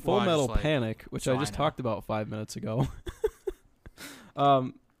one is Full Metal Panic, which I just talked about 5 minutes ago.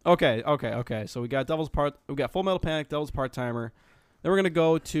 Okay. So we got Full Metal Panic, Devil's Part-Timer. Then we're gonna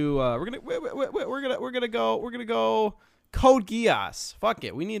go to we're gonna go Code Geass. Fuck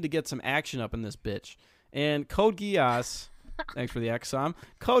it, we need to get some action up in this bitch. And Code Geass, thanks for the X, Sam.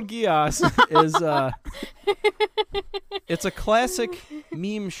 Code Geass is it's a classic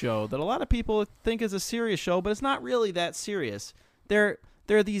meme show that a lot of people think is a serious show, but it's not really that serious. They're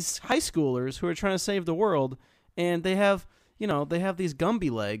these high schoolers who are trying to save the world, and they have these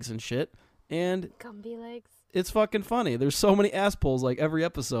Gumby legs and shit, and Gumby legs. It's fucking funny. There's so many ass pulls like every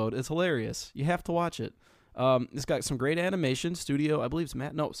episode. It's hilarious. You have to watch it. It's got some great animation. Studio, I believe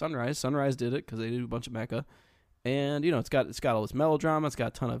it's Sunrise. Sunrise did it because they do a bunch of mecha, and it's got all this melodrama. It's got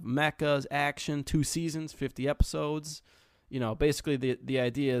a ton of mechas, action. 2 seasons, 50 episodes. Basically the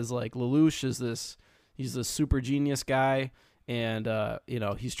idea is like Lelouch is he's this super genius guy, and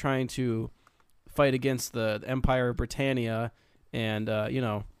he's trying to fight against the Empire of Britannia, and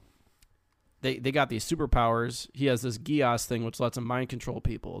they got these superpowers. He has this Gios thing, which lets him mind control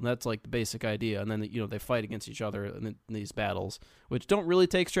people, and that's like the basic idea. And then they fight against each other in these battles, which don't really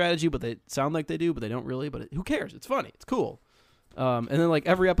take strategy, but they sound like they do, but they don't really. But who cares? It's funny. It's cool. And then like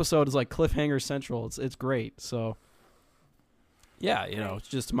every episode is like cliffhanger central. It's great. So yeah, it's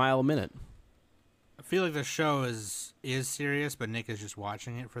just a mile a minute. I feel like the show is serious, but Nick is just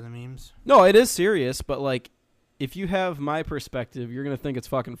watching it for the memes. No, it is serious, but like, if you have my perspective, you're gonna think it's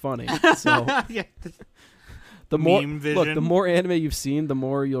fucking funny. So Yeah. the more Meme vision. the more anime you've seen, the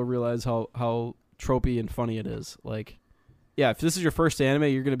more you'll realize how tropey and funny it is. Like, yeah, if this is your first anime,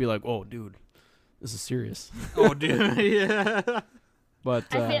 you're gonna be like, "Oh, dude, this is serious." Oh, dude. Yeah. But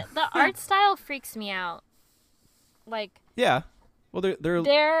I feel the art style freaks me out. Like, yeah, well, they're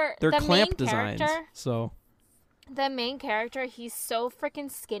the clamp main designs. character, So the main character, he's so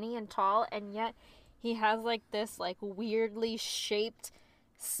freaking skinny and tall, and yet he has like this like weirdly shaped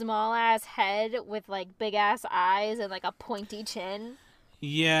small ass head with like big ass eyes and like a pointy chin.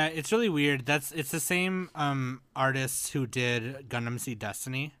 Yeah, it's really weird. It's the same artists who did Gundam Seed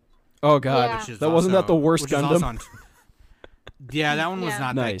Destiny. oh god, Yeah. Which is that wasn't that the worst which is also Gundam. on- yeah, that one was Yeah.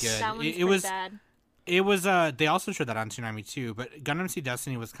 not Nice. that good. That one's it pretty was. bad. It was. They also showed that on Toonami too. But Gundam Seed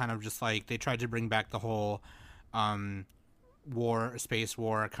Destiny was kind of just like they tried to bring back the whole, space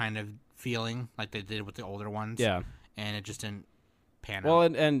war kind of feeling like they did with the older ones. Yeah. And it just didn't pan Well,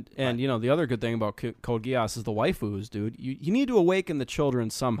 out. and the other good thing about Code Geass is the waifus, dude. You need to awaken the children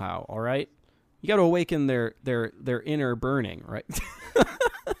somehow. All right, you got to awaken their inner burning, right?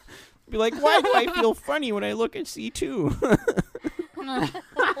 Be like, why do I feel funny when I look at C2?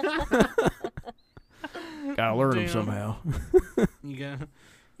 Gotta learn them Damn. somehow. You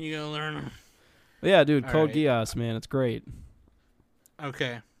gotta learn 'em. Yeah, dude, All Code right. Geass, man, it's great.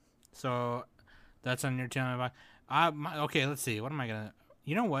 Okay, so that's on your channel. Okay, let's see. What am I gonna?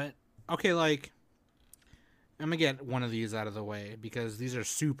 You know what? Okay, like I'm gonna get one of these out of the way because these are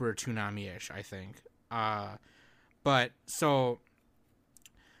super Toonami-ish, I think. But so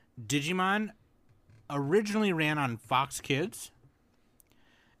Digimon originally ran on Fox Kids,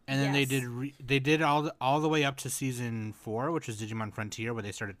 and then Yes. they did all the way up to season 4, which is Digimon Frontier, where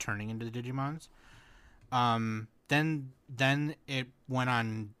they started turning into the Digimons. Then it went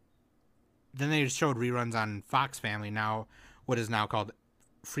on. Then they showed reruns on Fox Family, now what is now called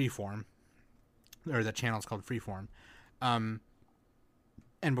Freeform, or the channel is called Freeform, and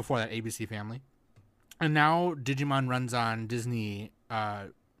before that ABC Family, and now Digimon runs on Disney,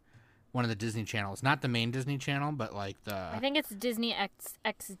 one of the Disney channels, not the main Disney channel, but like I the think it's Disney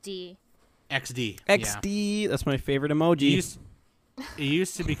XD. XD. XD, that's my favorite emoji. It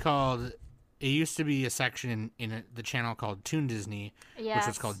used to be called. It used to be a section in the channel called Toon Disney, Yes. which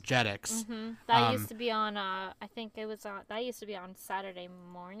was called Jetix. That used to be on. I think it was on. That used to be on Saturday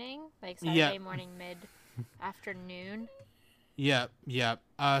morning, like Saturday morning mid afternoon. Yep.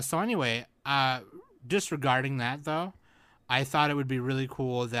 So anyway, disregarding that though, I thought it would be really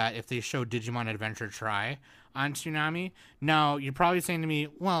cool that if they showed Digimon Adventure Try on Toonami. Now you're probably saying to me,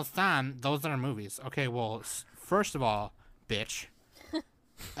 "Well, Sam, those are movies." Okay, well, first of all, bitch.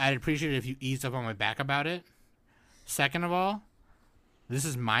 I'd appreciate it if you eased up on my back about it. Second of all, this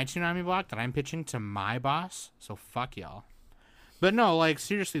is my Toonami block that I'm pitching to my boss, so fuck y'all. But no, like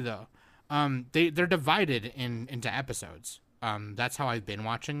seriously though, they're divided into episodes. That's how I've been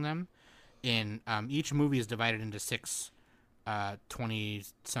watching them. Each movie is divided into 6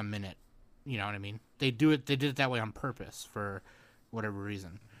 20-some minute. You know what I mean? They did it that way on purpose for whatever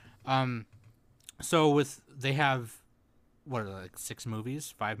reason. So they have. What are they, like 6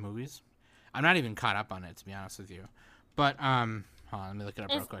 movies, 5 movies? I'm not even caught up on it, to be honest with you. But hold on, let me look it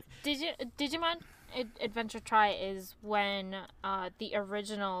up real quick. Digimon Adventure Try is when the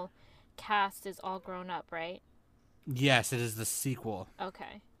original cast is all grown up, right? Yes, it is the sequel.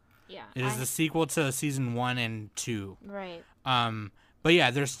 Okay, yeah. It is the sequel to season 1 and 2. Right. But yeah,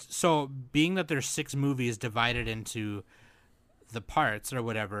 being that there's 6 movies divided into the parts or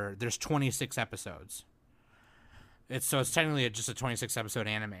whatever, there's 26 episodes. It's technically just a 26 episode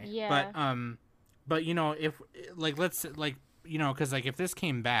anime. Yeah. But if because if this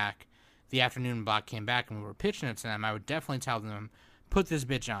came back, the afternoon block came back and we were pitching it to them, I would definitely tell them put this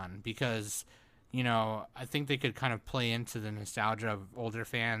bitch on because, I think they could kind of play into the nostalgia of older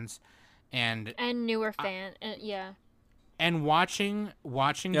fans and newer fan. Yeah. And watching. Yeah,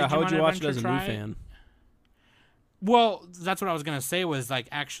 Digimon how would you watch it Adventure as a Try, new fan? Well, that's what I was gonna say was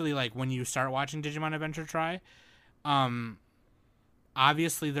actually when you start watching Digimon Adventure Try.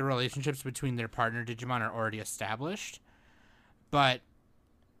 Obviously the relationships between their partner Digimon are already established, but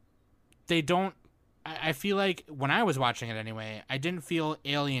I feel like when I was watching it anyway, I didn't feel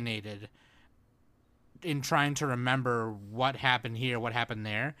alienated in trying to remember what happened here, what happened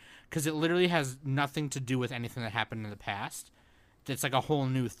there, because it literally has nothing to do with anything that happened in the past. It's like a whole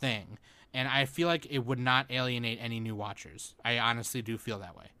new thing, and I feel like it would not alienate any new watchers. I honestly do feel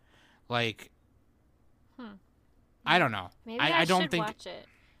that way. Like, I don't know. Maybe I don't should think watch it.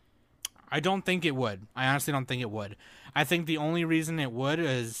 I don't think it would. I honestly don't think it would. I think the only reason it would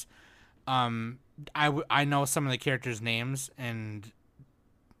is, I know some of the characters' names and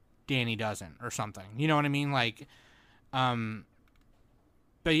Danny doesn't, or something. You know what I mean? Like,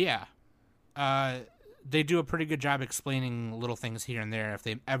 but yeah, they do a pretty good job explaining little things here and there if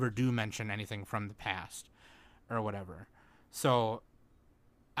they ever do mention anything from the past or whatever. So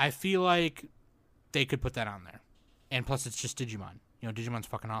I feel like they could put that on there. And plus, it's just Digimon. You know, Digimon's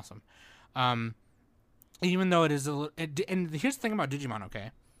fucking awesome. Even though it is a little... And here's the thing about Digimon,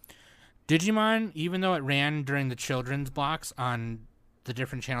 okay? Digimon, even though it ran during the children's blocks on the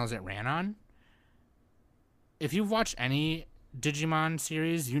different channels it ran on, if you've watched any Digimon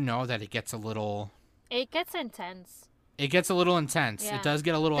series, you know that it gets a little... It gets intense. It gets a little intense. Yeah. It does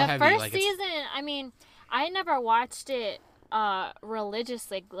get a little the heavy. First like season, I mean, I never watched it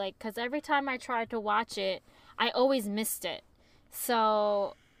religiously, like, because every time I tried to watch it, I always missed it.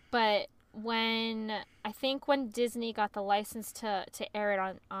 So, but when Disney got the license to air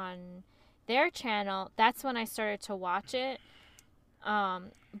it on their channel, that's when I started to watch it.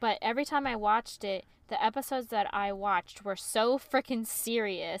 But every time I watched it, the episodes that I watched were so freaking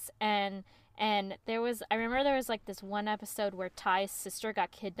serious, and I remember there was like this one episode where Ty's sister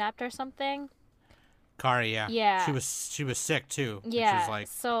got kidnapped or something. Kari, yeah. Yeah. She was sick too. Yeah. Which was like...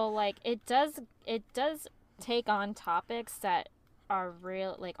 So like it does take on topics that are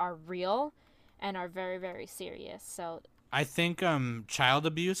real and are very, very serious. So I think child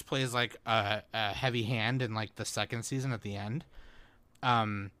abuse plays like a heavy hand in like the second season at the end,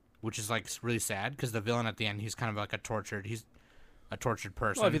 which is like really sad because the villain at the end, he's kind of like a tortured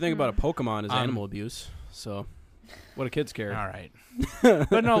person. Well, if you think about it, Pokemon is animal abuse, so what do kids care? All right.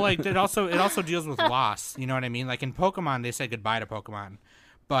 But no, like it also deals with loss. You know what I mean? Like in Pokemon, they said goodbye to Pokemon,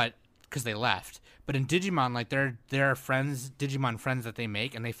 but because they left. But in Digimon, like there are friends, Digimon friends that they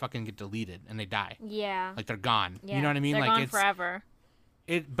make, and they fucking get deleted and they die. yeah, Like they're gone. yeah. You know what I mean? They're like gone it's forever.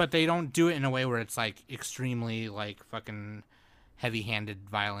 But they don't do it in a way where it's like extremely like fucking heavy-handed,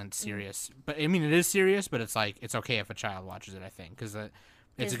 violent, serious. But I mean, it is serious, but it's like it's okay if a child watches it. I think because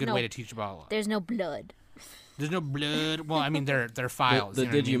it's a good way to teach about. There's no blood. There's no blood. Well, I mean, they're files. The you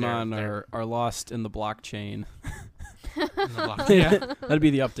know what Digimon I mean? are lost in the blockchain. In the block. Yeah. That'd be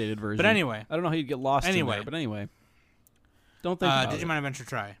the updated version. But anyway, I don't know how you'd get lost in there, but anyway. Don't think about Digimon Adventure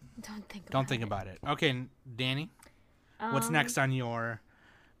Try. Don't think about it. Okay, Danny, what's next on your?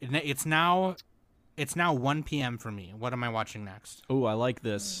 It's now 1 p.m. for me. What am I watching next? Oh, I like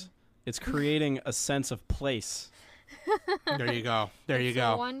this. It's creating a sense of place. There you go. There you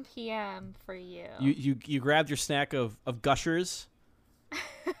go. 1 p.m. for you. You grabbed your snack of Gushers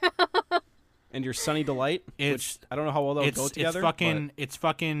and your Sunny Delight, which I don't know how well they'll go together.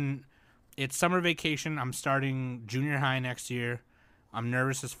 It's summer vacation. I'm starting junior high next year. I'm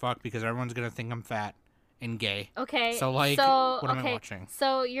nervous as fuck because everyone's going to think I'm fat and gay. Okay. So, what am I watching?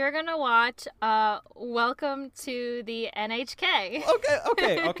 So, you're going to watch Welcome to the NHK.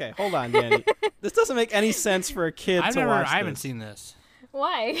 Okay. Hold on, Danny. This doesn't make any sense for a kid to watch. I haven't seen this.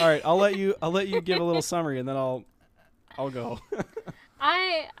 Why? All right, I'll let you give a little summary and then I'll go.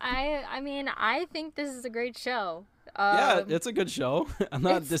 I mean, I think this is a great show. Yeah, it's a good show. I'm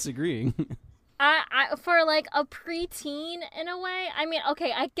not disagreeing. I for like a preteen in a way. I mean,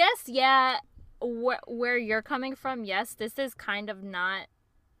 okay, I guess yeah. Where you're coming from, yes, this is kind of not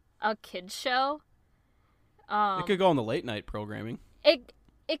a kid's show. It could go on the late night programming. It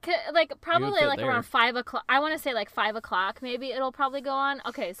could like probably like there. around 5 o'clock. I want to say like 5 o'clock. Maybe it'll probably go on.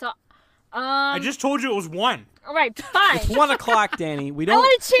 Okay, so I just told you it was 1. All right, fine. It's 1 o'clock, Danny. We don't. I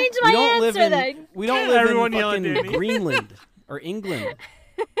want to change my answer then. We don't live Everyone in yell at fucking Danny. Greenland or England.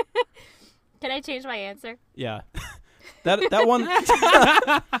 Can I change my answer? Yeah. That one,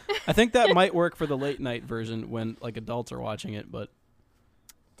 I think that might work for the late night version when like adults are watching it, but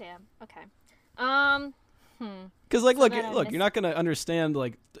damn. Okay. Because like, look, you're not gonna understand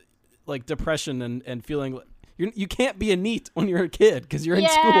like depression and feeling. You can't be a NEET when you're a kid because you're in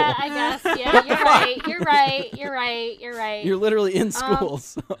school. Yeah, I guess. Yeah, you're right. You're literally in school.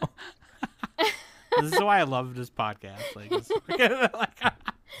 So. This is why I love this podcast. Like,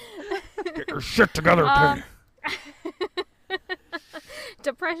 get your shit together, kid.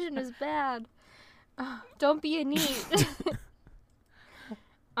 Depression is bad. Don't be a NEET.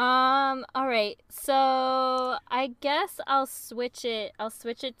 All right. So I guess I'll switch it.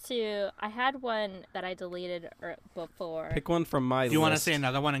 To. I had one that I deleted before. Pick one from my list. Do you want to say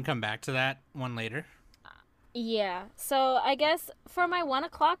another one and come back to that one later? Yeah. So I guess for my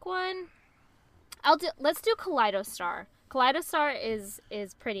 1:00 one, let's do Kaleidostar. Kaleidostar is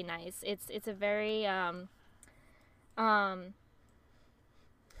pretty nice. It's a very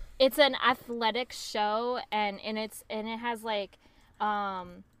it's an athletic show, and it has like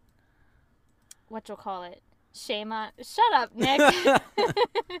what you'll call it, Shema. Shut up, Nick.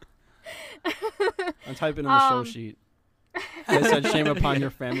 I'm typing in the show sheet. I said shame upon your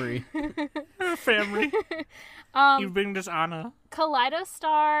family. Her family. You bring this Anna.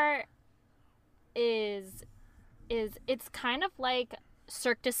 Kaleidostar is it's kind of like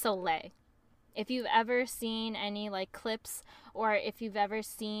Cirque du Soleil. If you've ever seen any like clips, or if you've ever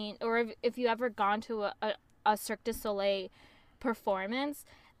seen, or if you ever gone to a Cirque du Soleil performance,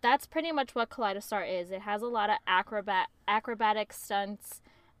 that's pretty much what Kaleidostar is. It has a lot of acrobatic stunts,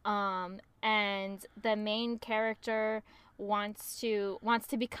 and the main character wants to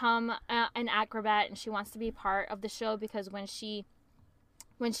become an acrobat, and she wants to be part of the show because when she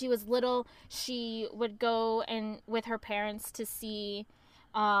was little, she would go and with her parents to see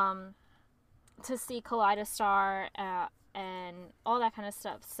Kaleidostar and all that kind of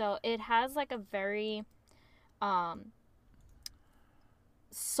stuff. So it has like a very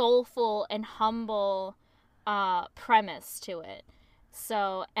soulful and humble premise to it.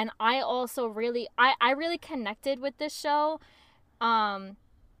 So, and I also really I really connected with this show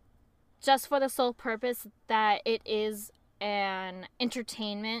just for the sole purpose that it is an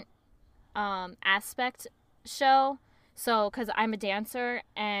entertainment aspect show. So, because I'm a dancer,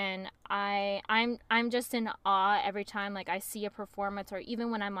 and I'm just in awe every time like I see a performance, or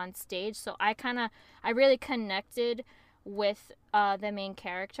even when I'm on stage. So I really connected with the main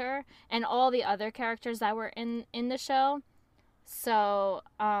character and all the other characters that were in the show. So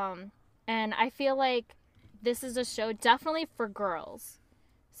and I feel like this is a show definitely for girls.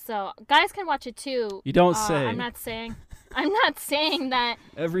 So guys can watch it too. You don't say. I'm not saying that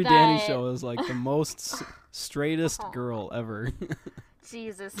every Danny show is like the most straightest girl ever.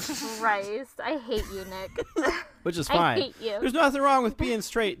 Jesus Christ. I hate you, Nick. Which is fine. I hate you. There's nothing wrong with being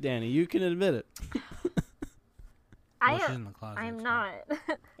straight, Danny. You can admit it. She's in the closet, I'm so. not.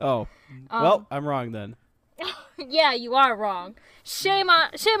 Oh. Well, I'm wrong then. Yeah, you are wrong. Shame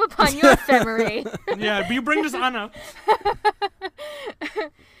upon your memory. Yeah, but you bring this Anna.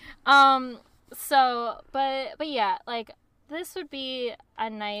 So, but yeah, like this would be a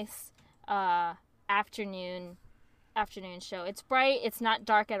nice afternoon show. It's bright. It's not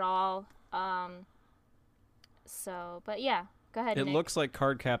dark at all. So, but yeah, go ahead. It Nick. looks like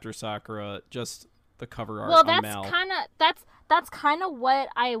Cardcaptor Sakura, just the cover art. Well, on Mal. that's kind of what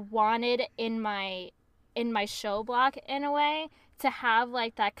I wanted in my show block, in a way, to have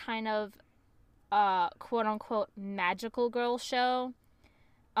like that kind of quote unquote magical girl show.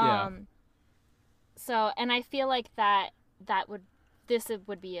 Yeah. So, and I feel like this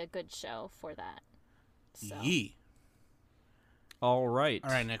would be a good show for that. So. Yee. All right.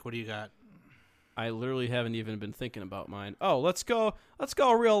 All right, Nick, what do you got? I literally haven't even been thinking about mine. Oh, let's go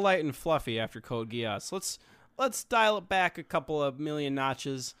real light and fluffy after Code Geass. Let's dial it back a couple of million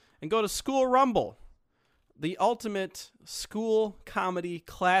notches and go to School Rumble, the ultimate school comedy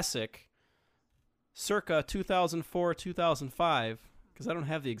classic, circa 2004-2005, because I don't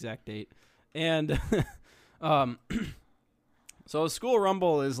have the exact date. And so School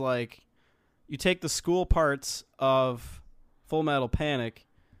Rumble is like, you take the school parts of Full Metal Panic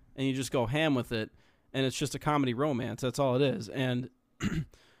and you just go ham with it, and it's just a comedy romance. That's all it is. And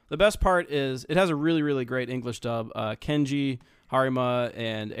the best part is it has a really, really great English dub. Kenji, Harima,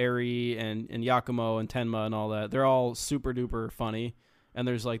 and Eri, and Yakumo, and Tenma, and all that. They're all super duper funny. And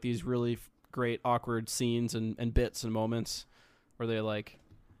there's like these really great awkward scenes and bits and moments where they like,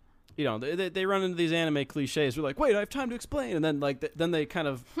 you know, they run into these anime cliches. We're like, wait, I have time to explain. And then like then they kind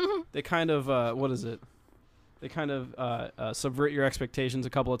of what is it? They kind of subvert your expectations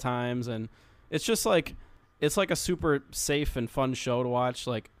a couple of times, and it's just like it's like a super safe and fun show to watch.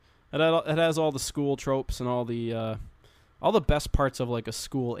 Like it has all the school tropes and all the best parts of like a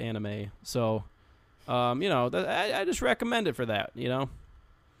school anime. So, you know, I just recommend it for that. You know,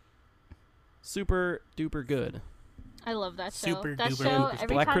 super duper good. I love that show. Super that duper show, duper.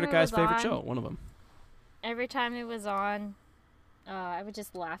 every Black time Critic it Guy's was favorite on, show, one of them. Every time it was on, I would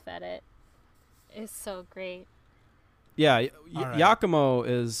just laugh at it. It's so great. Yeah, right. Yakumo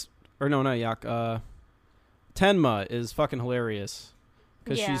is, or no, not Tenma is fucking hilarious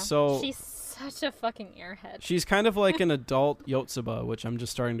because Yeah, she's so such a fucking airhead. She's kind of like an adult Yotsuba, which I'm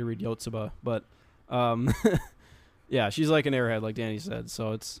just starting to read Yotsuba, but yeah, she's like an airhead, like Danny said.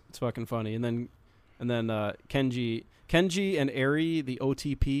 So it's fucking funny. And then Kenji and Eri, the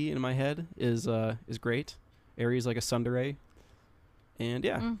OTP in my head is great. Eri's like a tsundere, and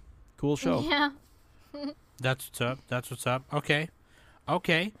yeah, cool show. Yeah. That's what's up. Okay.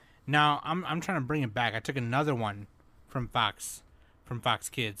 Now I'm trying to bring it back. I took another one from Fox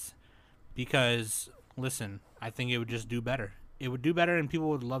Kids, because listen, I think it would just do better. It would do better, and people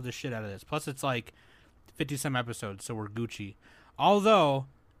would love the shit out of this. Plus, it's like 50 some episodes, so we're Gucci. Although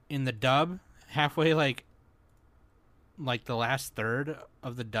in the dub, halfway like the last third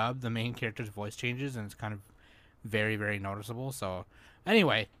of the dub, the main character's voice changes, and it's kind of very, very noticeable. So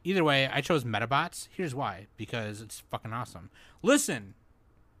anyway, either way, I chose Metabots. Here's why: because it's fucking awesome. Listen,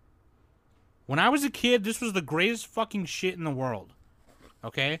 when I was a kid, this was the greatest fucking shit in the world.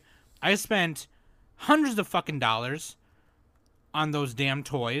 Okay, I spent hundreds of fucking dollars on those damn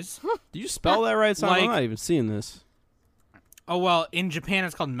toys. Do you spell that right? So Like- I'm not even seeing this. Oh well, in Japan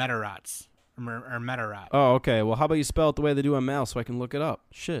it's called Metarots or Metarot. Oh, okay. Well, how about you spell it the way they do on mouse so I can look it up?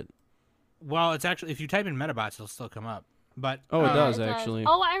 Shit. Well, it's actually, if you type in Metabots, it'll still come up. But Oh, it Yeah, does actually.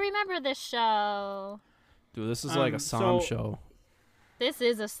 Oh, I remember this show. Dude, this is like a Psalm show. This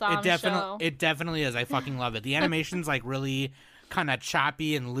is a song show. It definitely is. I fucking love it. The animation's like really kind of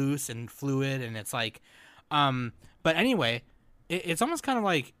choppy and loose and fluid, and it's like, but anyway, it's almost kind of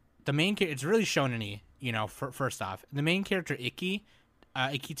like the main character. It's really shonen-y, you know. First off, the main character Ikki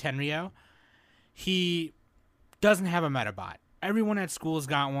Tenryo, he doesn't have a Metabot. Everyone at school's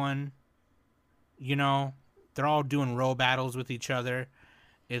got one. You know, they're all doing row battles with each other.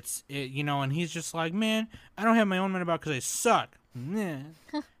 You know, and he's just like, man, I don't have my own Metabot because I suck.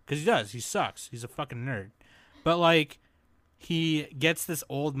 Because he does. He sucks. He's a fucking nerd. But, like, he gets this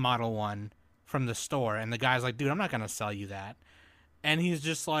old model one from the store, and the guy's like, dude, I'm not going to sell you that. And he's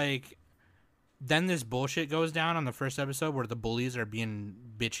just like, then this bullshit goes down on the first episode where the bullies are being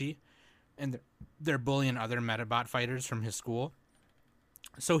bitchy, and they're bullying other Metabot fighters from his school.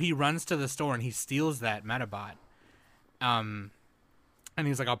 So he runs to the store, and he steals that Metabot. And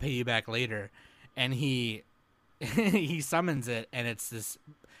he's like, I'll pay you back later. And he summons it, and it's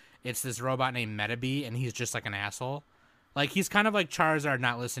this robot named Metabee, and he's just like an asshole. Like, he's kind of like Charizard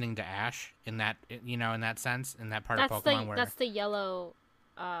not listening to Ash in that, you know, in that sense, in that part of Pokemon. That's the yellow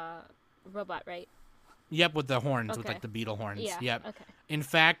robot, right? Yep, with the horns, with Okay. like the beetle horns. Yeah. Yep. Okay. In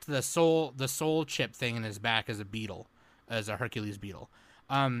fact, the soul chip thing in his back is a beetle, as a Hercules beetle.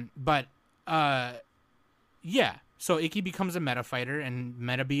 Yeah. So Ikki becomes a meta fighter, and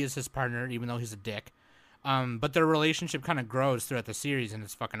Metabee is his partner, even though he's a dick. But their relationship kind of grows throughout the series, and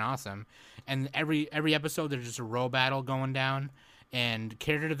it's fucking awesome. And every episode, there's just a row battle going down, and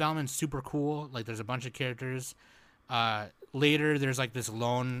character development's super cool. Like, there's a bunch of characters. Later, there's like this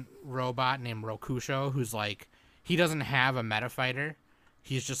lone robot named Rokusho, who's like, he doesn't have a meta fighter.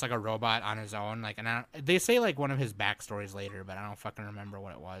 He's just like a robot on his own. Like, and they say like one of his backstories later, but I don't fucking remember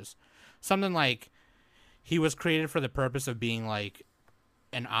what it was. Something like he was created for the purpose of being like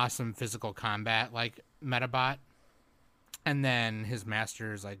an awesome physical combat like Metabot, and then his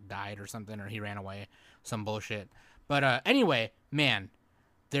masters like died or something, or he ran away, some bullshit. But anyway, man,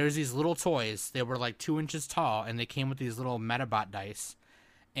 there's these little toys. They were like 2 inches tall, and they came with these little Metabot dice,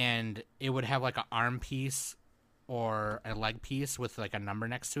 and it would have like an arm piece or a leg piece with like a number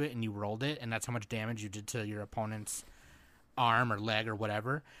next to it, and you rolled it, and that's how much damage you did to your opponent's arm or leg or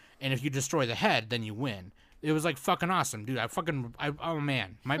whatever. And if you destroy the head, then you win. It was like fucking awesome, dude. Oh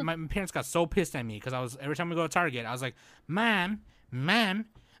man, my parents got so pissed at me because every time we go to Target, I was like, Mom,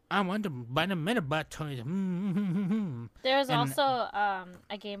 I want to buy the Metabot toys. There's also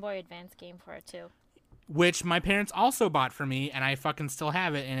a Game Boy Advance game for it too. Which my parents also bought for me, and I fucking still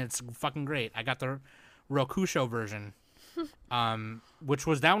have it, and it's fucking great. I got the Rokusho version, which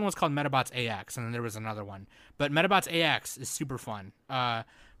was, that one was called Metabots AX, and then there was another one. But Metabots AX is super fun.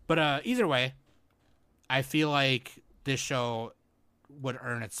 But either way, I feel like this show would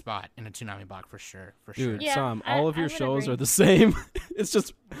earn its spot in a Toonami block for sure. Dude, Yeah, Sam, all of I your would shows agree. are the same. It's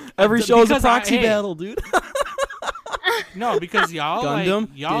just every show is a because proxy hey. battle, dude. No, because y'all Gundam,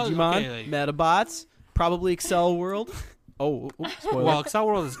 like, y'all, Digimon, okay, like, Metabots, probably Excel World. Oh, spoiler. well, Excel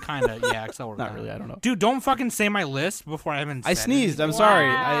World is kind of, yeah, Excel World. Not kinda. really, I don't know. Dude, don't fucking say my list before I even I said sneezed. it. I'm sorry.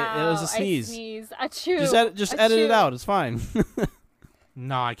 It was Wow, a sneeze. I sneezed. Achoo. Just edit it out. It's fine.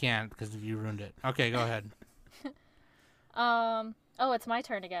 No, I can't because you ruined it. Okay, go ahead. Oh, it's my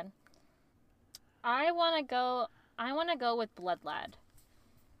turn again. I wanna go with Blood Lad.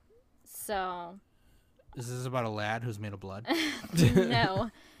 So Is this about a lad who's made of blood?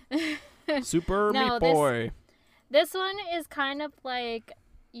 no. Super No, Meat Boy. This one is kind of like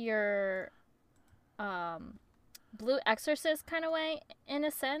your Blue Exorcist kind of way, in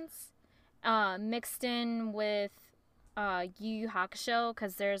a sense, mixed in with Yu Yu Hakusho,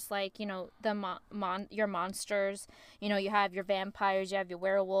 because there's like, you know, the your monsters. You know, you have your vampires, you have your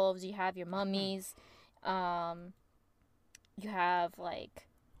werewolves, you have your mummies, you have like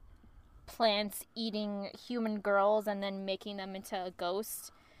plants eating human girls and then making them into a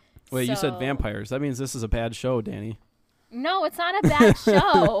ghost. Wait, you said vampires. That means this is a bad show, Danny. No, it's not a bad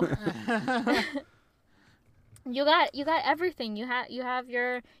show. You got everything. You have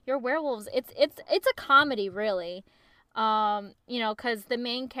your werewolves. It's a comedy, really. You know, because the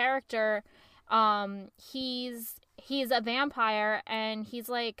main character, he's a vampire, and he's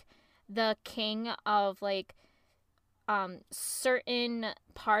like the king of like certain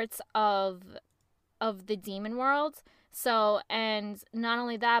parts of the demon world. So, and not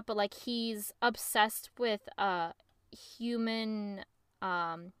only that, but like he's obsessed with human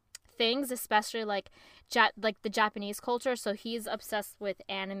things, especially like the Japanese culture. So he's obsessed with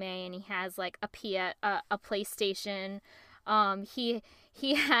anime, and he has like a PlayStation.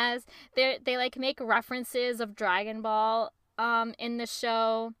 He has they like make references of Dragon Ball in the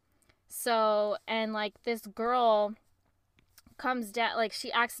show. So, and like this girl comes down, like she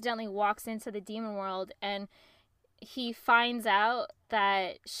accidentally walks into the demon world, and he finds out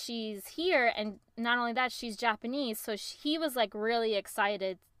that she's here, and not only that, she's Japanese. So he was like really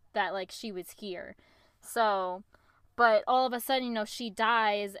excited that like she was here. So, but all of a sudden, you know, she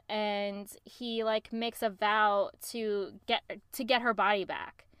dies, and he like makes a vow to get her body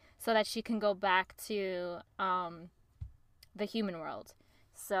back, so that she can go back to the human world.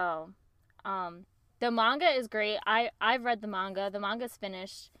 So, the manga is great. I've read the manga. The manga's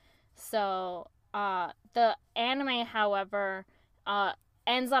finished. So, the anime, however,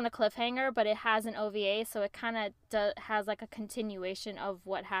 ends on a cliffhanger, but it has an OVA, so it kind of has like a continuation of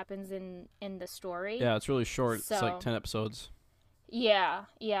what happens in the story. Yeah, it's really short. So, it's like 10 episodes. Yeah.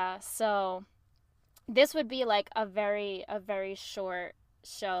 So this would be like a very short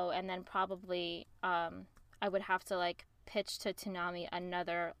show, and then probably I would have to like pitch to Toonami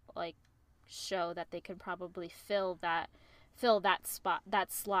another like show that they could probably fill that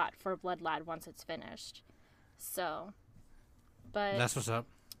slot for Blood Lad once it's finished. So, but that's what's up.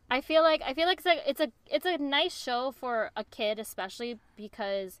 I feel like it's a nice show for a kid, especially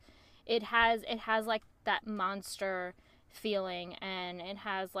because it has like that monster feeling, and it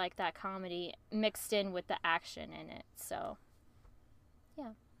has like that comedy mixed in with the action in it. So,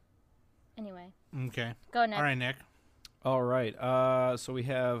 yeah. Anyway. Okay. Go, Nick. All right, Nick. All right. So we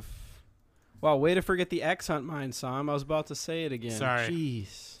have... Wow, way to forget the X on mine, Sam. I was about to say it again. Sorry.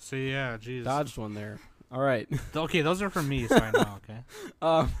 Jeez. So, yeah, jeez. Dodged one there. All right. Okay, those are from me, so I know, okay?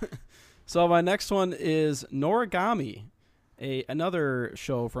 So my next one is Noragami, another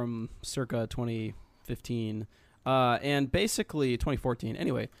show from circa 2015, and basically 2014.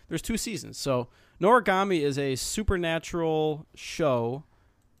 Anyway, there's 2 seasons. So Noragami is a supernatural show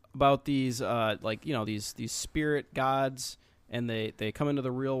about these, these spirit gods, and they come into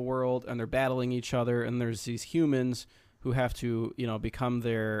the real world, and they're battling each other, and there's these humans who have to, become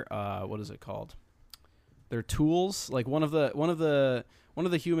their, what is it called? Their tools. Like one of the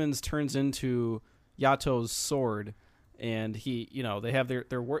humans turns into Yato's sword, and they have their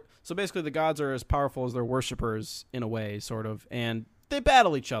so basically the gods are as powerful as their worshippers in a way, sort of, and they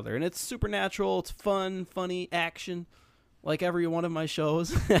battle each other, and it's supernatural. It's fun, funny action, like every one of my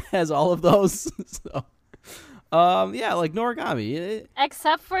shows has all of those. So, like Noragami,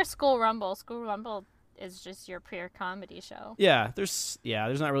 except for School Rumble. School Rumble is just your pure comedy show. There's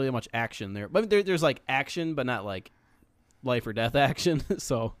not really much action there, but there's like action, but not like life or death action.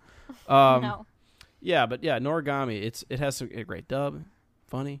 So, No. Yeah, but yeah, Noragami, it has a great dub,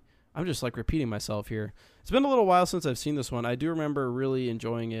 funny. I'm just like repeating myself here. It's been a little while since I've seen this one. I do remember really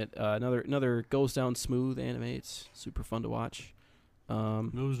enjoying it. Another goes down smooth anime. It's super fun to watch.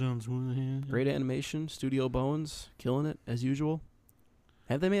 Goes down smooth. Great animation. Studio Bones killing it as usual.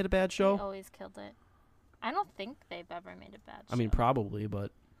 Have they made a bad show? They always killed it. I don't think they've ever made a bad show. I mean, probably,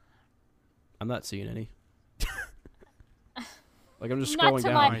 but I'm not seeing any. Like, I'm just scrolling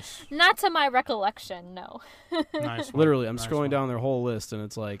down. Not to my recollection, no. Nice. Literally, I'm scrolling down their whole list, and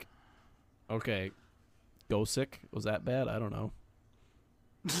it's like, okay, Go Sick, was that bad? I don't know.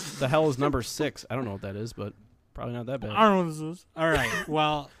 The hell is number 6? I don't know what that is, but probably not that bad. I don't know what this is. All right,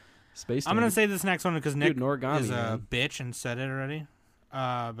 well, Space I'm going to say this next one because Nick Noragami, is a bitch and said it already.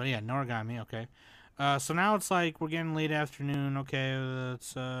 But yeah, Noragami, okay. So now it's like we're getting late afternoon. Okay,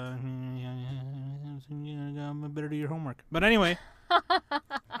 let's better do your homework. But anyway,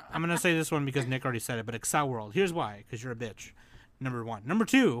 I'm gonna say this one because Nick already said it, but Excel World. Here's why: because you're a bitch. Number one. Number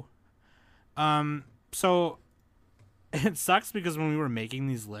two. So it sucks because when we were making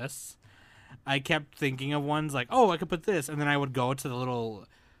these lists, I kept thinking of ones like, oh, I could put this, and then I would go to the little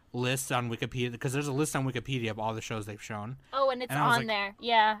list on Wikipedia because there's a list on Wikipedia of all the shows they've shown. Oh, and it's on there.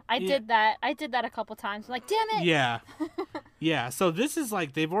 Yeah, I did that. I did that a couple times. I'm like, damn it. Yeah. Yeah. So this is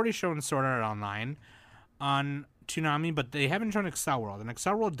like they've already shown Sword Art Online on Toonami, but they haven't shown Excel World, and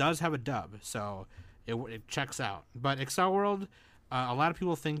Excel World does have a dub, so it checks out. But Excel World, a lot of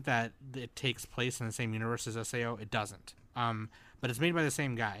people think that it takes place in the same universe as SAO. It doesn't. But it's made by the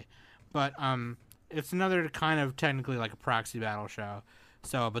same guy. But it's another kind of technically like a proxy battle show.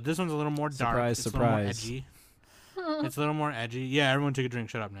 So, but this one's a little more dark. Surprise. A little more edgy. It's a little more edgy. Yeah, everyone take a drink.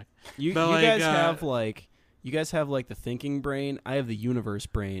 Shut up, Nick. You guys have like the thinking brain. I have the universe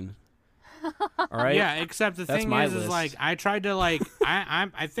brain. All right. Yeah, except the thing is like I tried to like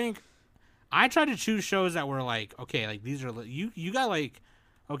I think I tried to choose shows that were like okay, like these are you got like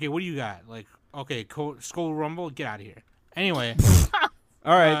okay, what do you got? Like okay, Skull Rumble, get out of here. Anyway.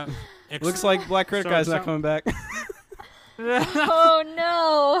 All right. Looks like Black Credit Guy's not coming back. Oh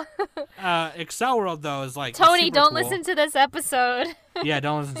no. Excel World though is like Tony, don't cool. listen to this episode. Yeah,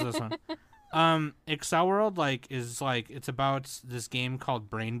 don't listen to this one. Excel World is it's about this game called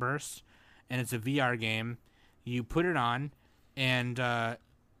Brain Burst, and it's a VR game. You put it on, and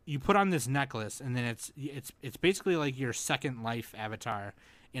you put on this necklace, and then it's basically like your Second Life avatar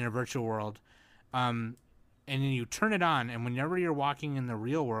in a virtual world. And then you turn it on, and whenever you're walking in the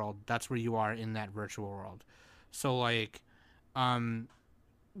real world, that's where you are in that virtual world. So like, when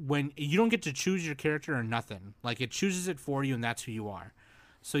you don't get to choose your character or nothing, like it chooses it for you, and that's who you are.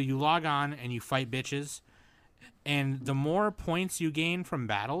 So you log on and you fight bitches, and the more points you gain from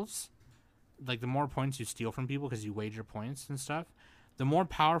battles, like the more points you steal from people because you wager points and stuff, the more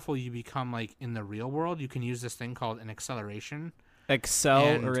powerful you become. Like in the real world, you can use this thing called an acceleration.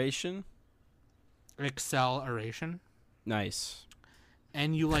 Acceleration. Nice.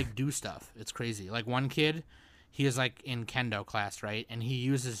 And you like do stuff. It's crazy. Like one kid, he is like in kendo class, right? And he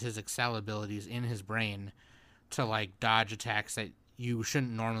uses his Excel abilities in his brain to like dodge attacks that you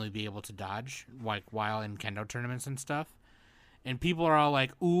shouldn't normally be able to dodge, like while in kendo tournaments and stuff. And people are all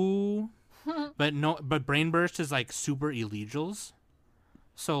like, "Ooh," but Brain Burst is like super illegals.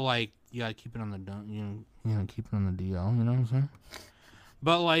 So like, you gotta keep it on the keep it on the DL. You know what I'm saying?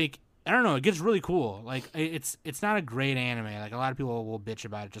 But like, I don't know. It gets really cool. Like it's not a great anime. Like a lot of people will bitch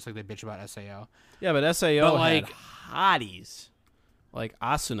about it, just like they bitch about SAO. Yeah, but SAO like had hotties, like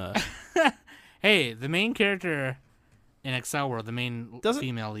Asuna. Hey, the main character in Excel World, the main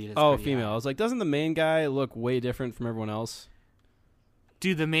female lead. Is female. I was like, doesn't the main guy look way different from everyone else?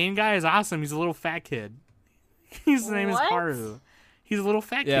 Dude, the main guy is awesome. He's a little fat kid. His name is Haru. He's a little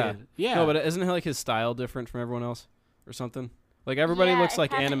fat kid. Yeah. No, but isn't like his style different from everyone else or something? Like everybody looks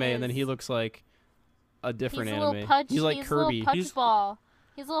like anime, and then he looks like a different anime. He's like Kirby. He's a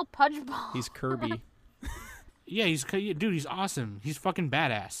little pudge ball. He's Kirby. Yeah, he's awesome. He's fucking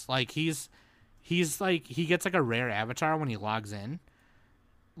badass. Like he's like he gets like a rare avatar when he logs in.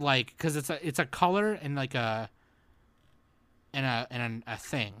 Like cuz it's a color and like a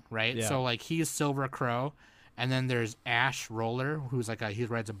thing, right? Yeah. So like he's Silver Crow, and then there's Ash Roller, who's like he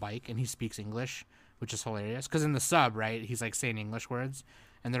rides a bike and he speaks English, which is hilarious. Because in the sub, right, he's like saying English words,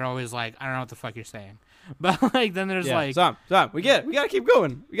 and they're always like, I don't know what the fuck you're saying. But like then there's like, stop. We get it. We gotta keep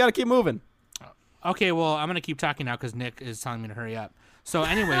going. We gotta keep moving. Okay, well I'm gonna keep talking now because Nick is telling me to hurry up. So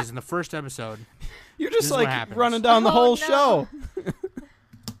anyways, in the first episode, you're just like running down the whole show.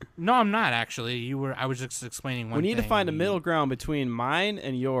 No, I'm not actually. I was just explaining one thing. We need to find a middle ground between mine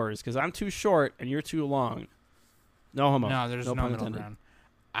and yours because I'm too short and you're too long. No homo. No, there's no middle ground.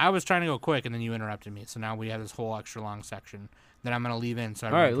 I was trying to go quick and then you interrupted me. So now we have this whole extra long section that I'm going to leave in. So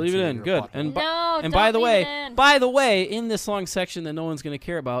all right, leave it in. Good. And by the way, in this long section that no one's going to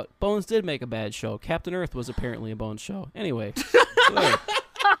care about, Bones did make a bad show. Captain Earth was apparently a Bones show. Anyway.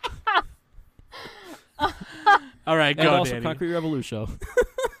 All right, go, and also Danny. Concrete Revolution show.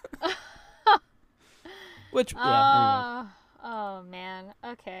 Which, anyway. Oh man.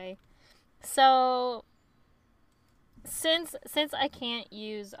 Okay. So since I can't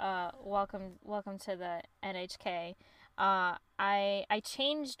use welcome to the NHK, I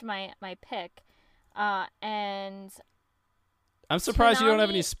changed my pick, and I'm surprised you don't have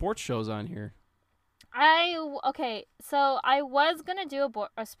any sports shows on here. So I was gonna do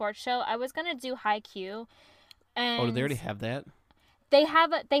a sports show. I was gonna do Haikyuu. And do they already have that? They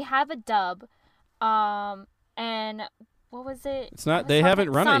have a dub. And what was it? It's not. They haven't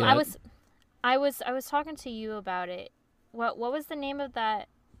run it yet. I was talking to you about it. What was the name of that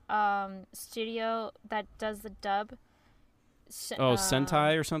studio that does the dub.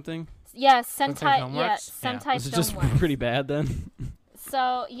 Sentai or something? Yeah, Sentai Sentai. Filmworks? Yeah, Yeah. Sentai Is it just Filmworks. pretty bad then?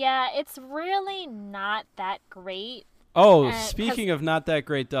 So yeah, it's really not that great. Oh, 'cause- speaking of not that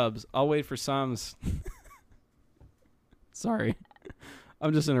great dubs, I'll wait for Sam's. Sorry.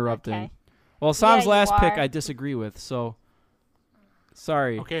 I'm just interrupting. Okay. Well, Sam's you last pick are. I disagree with, so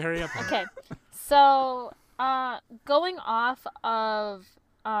sorry. Okay, hurry up. Okay, so going off of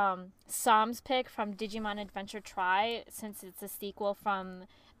Sam's pick from Digimon Adventure Try, since it's a sequel from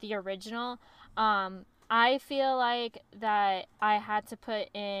the original, I feel like that I had to put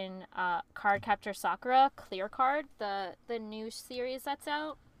in Card Captor Sakura Clear Card, the new series that's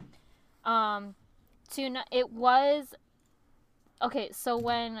out. It was okay. So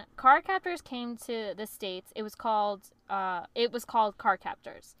when Card Captors came to the States, it was called Card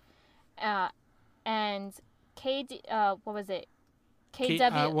Captors, and what was it?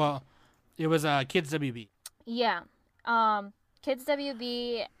 KW. Well, it was Kids WB. Yeah. Kids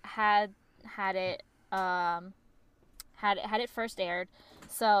WB had it had it first aired.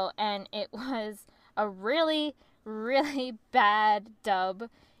 So, and it was a really, really bad dub.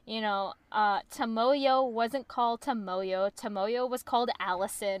 You know, Tomoyo wasn't called Tomoyo. Tomoyo was called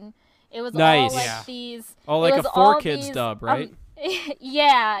Allison. It was Nice. all like Yeah. these. Oh, it like a was 4 all Kids these, dub, right?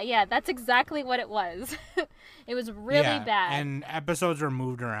 Yeah, that's exactly what it was. It was really Yeah, bad. and episodes were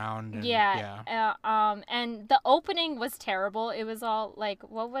moved around. And, And the opening was terrible. It was all like,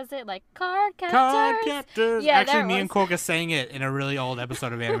 what was it? Like Card Captors. Card Captors. Yeah, Actually, there me was. and Koga sang it in a really old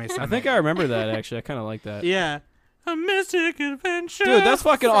episode of Anime Sunday. I think I remember that, actually. I kind of like that. Yeah. A mystic adventure. Dude, that's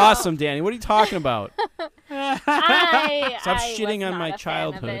fucking So- awesome, Danny. What are you talking about? I Stop I shitting was on not my a fan of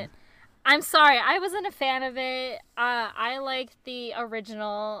childhood. it. I'm sorry, I wasn't a fan of it. I liked the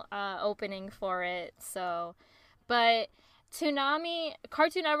original opening for it. So, but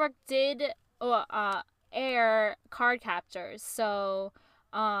Cartoon Network did air Card Captors. So,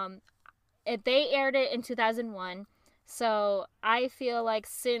 they aired it in 2001. So I feel like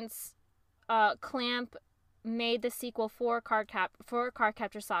since Clamp made the sequel for Card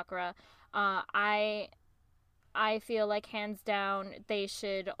Captor Sakura, I feel like hands down they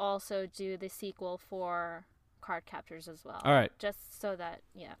should also do the sequel for Card Captors as well. All right. Just so that,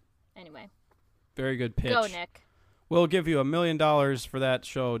 yeah. Anyway, Very good pitch. go Nick. We'll give you $1 million for that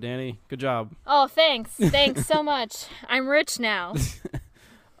show, Danny. Good job. Oh, thanks so much. I'm rich now.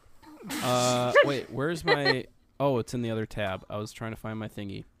 Wait, where's my... Oh, it's in the other tab. I was trying to find my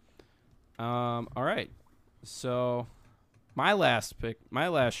thingy. All right. So, my last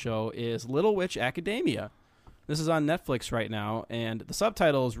show is Little Witch Academia. This is on Netflix right now, and the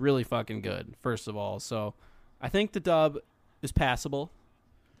subtitle is really fucking good, first of all. So, I think the dub is passable.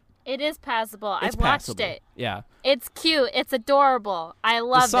 It is passable. It's I've watched passable. it. Yeah. It's cute. It's adorable. I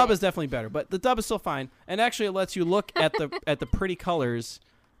love The sub it. is definitely better, but the dub is still fine. And actually, it lets you look at the at the pretty colors,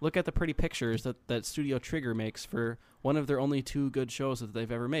 look at the pretty pictures that Studio Trigger makes for one of their only 2 good shows that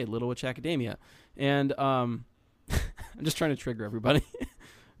they've ever made, Little Witch Academia. And I'm just trying to trigger everybody.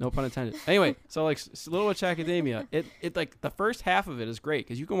 No pun intended. Anyway, so like Little Witch Academia, it like the first half of it is great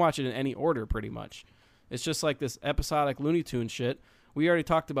because you can watch it in any order pretty much. It's just like this episodic Looney Tunes shit. We already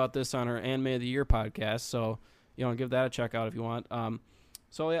talked about this on our Anime of the Year podcast, so give that a check out if you want.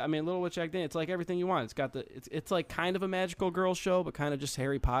 So yeah, I mean, Little Witch Academia, it's like everything you want. It's got it's like kind of a magical girl show, but kind of just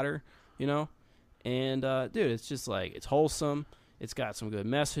Harry Potter, And dude, it's just like it's wholesome. It's got some good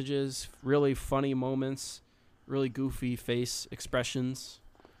messages, really funny moments, really goofy face expressions.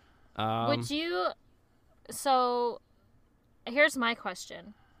 Would you? So, here's my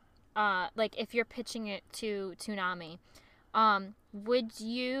question. Like, if you're pitching it to Toonami, would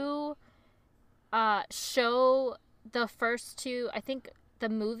you show the first 2? I think the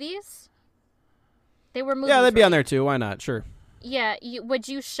movies. They were movies. Yeah, they'd be right? on there too. Why not? Sure. Yeah, would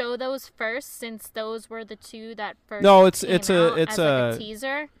you show those first since those were the 2 that first? No, it's came it's out a it's as a like a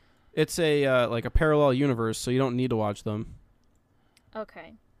teaser. it's a like a parallel universe, so you don't need to watch them.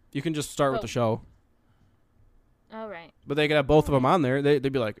 Okay. You can just start with Oh. the show. All right. But they could have both of them on there.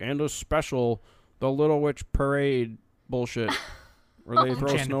 They'd be like, and a special, the Little Witch Parade bullshit, where they throw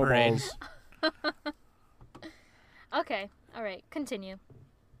Enchanted snowballs. Okay. All right. Continue.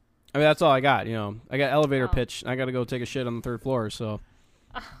 I mean, that's all I got. I got elevator Oh. pitch. I got to go take a shit on the 3rd floor. So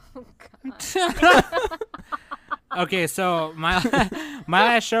Oh God. Okay, so my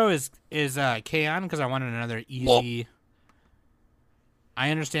last show is K-On! Because I wanted another easy. I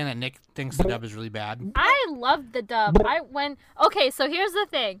understand that Nick thinks the dub is really bad. I loved the dub. Okay, so here's the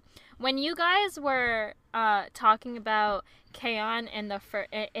thing. When you guys were talking about K-On! In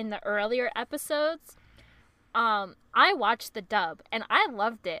the earlier episodes, I watched the dub and I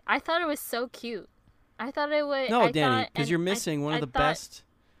loved it. I thought it was so cute. I thought it would. No, I Danny, thought- because you're and missing one I of the thought- best.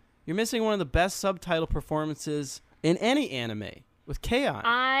 You're missing one of the best subtitle performances in any anime with K-On!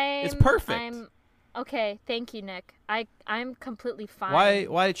 It's perfect. Okay, thank you, Nick. I'm completely fine.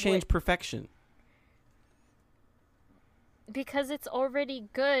 Why change perfection? Because it's already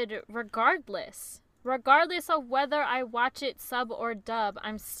good regardless. Regardless of whether I watch it sub or dub,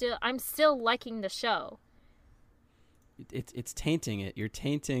 I'm still liking the show. It's tainting it. You're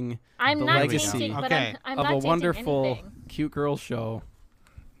tainting I'm the not legacy tainting, but Okay. I'm of not a tainting wonderful anything. cute girl show.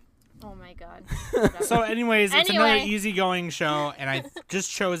 Oh my god. So, anyways, it's another Anyway. easygoing show, and I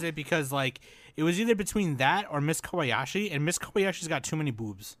just chose it because, like, it was either between that or Miss Kobayashi, and Miss Kobayashi's got too many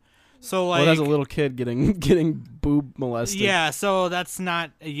boobs. So, like, Well, as a little kid getting boob molested. yeah, so that's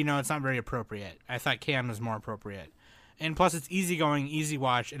not, it's not very appropriate. I thought K-On! Was more appropriate. And plus, it's easygoing, easy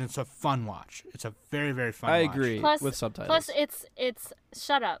watch, and it's a fun watch. It's a very, very fun I watch. agree with subtitles. Plus it's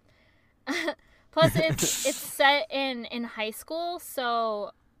shut up. Plus it's set in high school,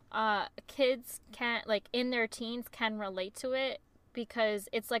 so kids can't, like, in their teens can relate to it because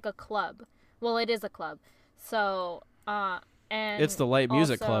it's like a club. Well, it is a club. So and It's the light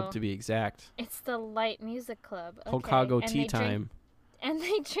music also- club, to be exact. It's the light music club. Okay. Hokago and tea they drink- time. And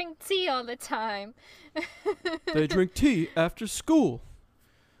they drink tea all the time. They drink tea after school.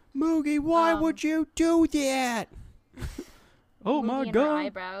 Moogie, why would you do that? Oh my Movie in her god.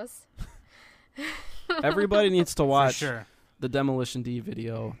 eyebrows. Everybody needs to For watch sure. the Demolition D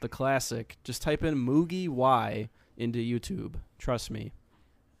video, the classic. Just type in Moogie Y into YouTube. Trust me.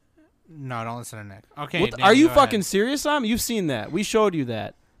 No, don't listen to Nick. Okay, What Dan, are you go fucking ahead. serious, Sam? You've seen that. We showed you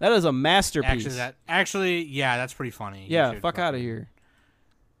that. That is a masterpiece. Actually, yeah, that's pretty funny. You Yeah, should fuck fucking- out of here.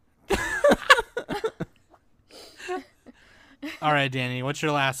 All right, Danny, what's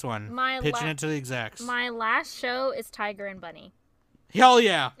your last one? My Pitching la- it to the execs. My last show is Tiger and Bunny. Hell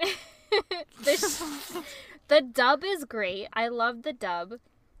yeah. The dub is great. I love the dub.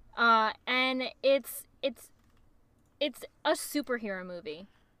 And it's a superhero movie.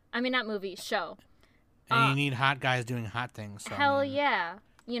 I mean, not movie, show. And you need hot guys doing hot things. So, Hell yeah.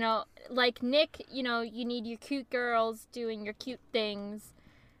 Like Nick, you need your cute girls doing your cute things.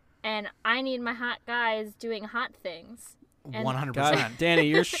 And I need my hot guys doing hot things. And 100%. God, Danny,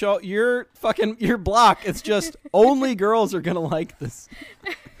 your block. It's just only girls are gonna like this.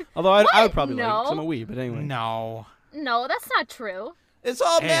 Although I would probably like it 'cause I'm a wee, but anyway. No. No, that's not true. It's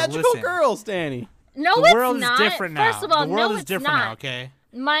all Hey, magical listen. girls, Danny. No, The it's world not. is different now. First of all, the world no, is it's different not. now, okay?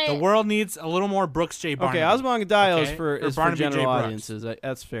 My The world needs a little more Brooks J. Barnaby. Okay, Osmond Dial okay? is for Barnaby J. general Brooks. audiences.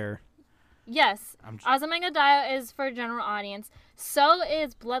 That's fair. Yes, I'm j- Azumanga is for general audience. So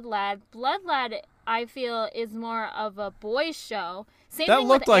is Blood Lad. Blood Lad, I feel, is more of a boys' show. Same That thing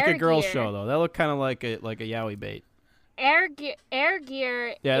looked with like Air a girl's Gear. show though. That looked kind of like a yaoi bait. Air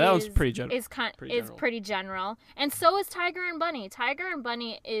Gear. Yeah, that one's pretty general. Is pretty general. pretty general, and so is Tiger and Bunny. Tiger and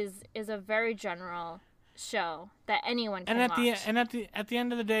Bunny is a very general show that anyone can And watch. at the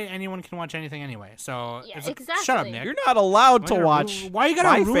end of the day, anyone can watch anything anyway. So Yeah, it's like, exactly. shut up, Nick. You're not allowed to Why you gotta watch. why you gotta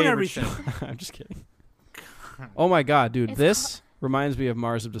my ruin favorite everything? show. I'm just kidding. Oh my god, dude! It's This reminds me of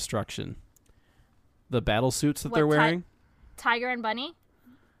Mars of Destruction. The battle suits that What, they're wearing. Tiger and Bunny.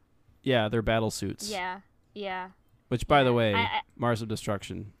 Yeah, they're battle suits. Yeah. Which, by the Yeah. way, I- Mars of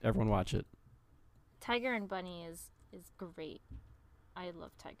Destruction. Everyone watch it. Tiger and Bunny is great. I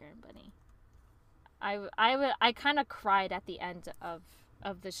love Tiger and Bunny. I kind of cried at the end of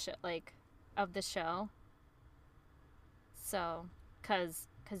the show, of the show. So, cause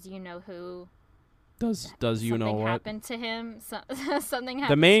you know who. Does you know Something what? happened to him. Something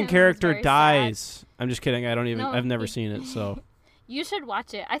happened. The main to him. It was character very sad. dies. I'm just kidding. I don't even. No, I've never he- seen it. So You should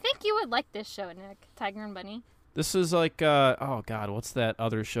watch it. I think you would like this show, Nick. Tiger and Bunny. this is like. Oh god, what's that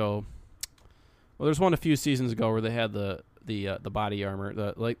other show? Well, there's one a few seasons ago where they had the body armor.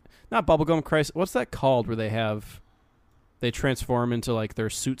 Not bubblegum crisis. What's that called? Where they transform into like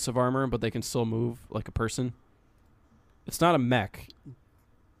their suits of armor, but they can still move like a person. It's not a mech.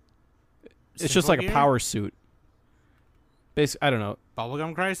 It's just Simple like a Gear? power suit. Basically, I don't know.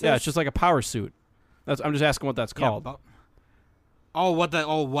 Bubblegum Crisis. Yeah, it's just like a power suit. I'm just asking what that's Yeah, called. what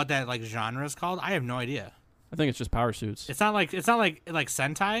that like genre is called? I have no idea. I think it's just power suits. It's not like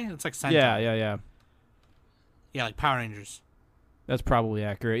Sentai. It's like Sentai. Yeah. Yeah, like Power Rangers. That's probably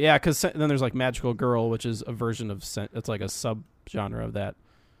accurate. Yeah, because then there's like Magical Girl, which is a version of it's like a sub genre of that.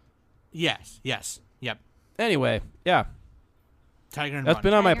 Yes. Yep. Anyway, yeah, Tiger and that's Bunny.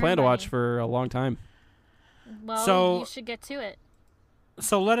 been on my Tiger plan and to watch Bunny. for a long time. Well, So- you should get to it.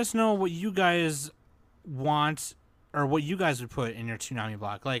 So let us know what you guys want or what you guys would put in your Toonami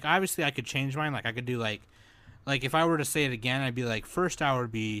block. Like, obviously, I could change mine. Like, I could do like like if I were to say it again, I'd be like, first hour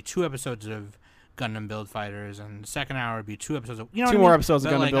would be 2 episodes of Gundam Build Fighters, and second hour would be 2 episodes of 2 more episodes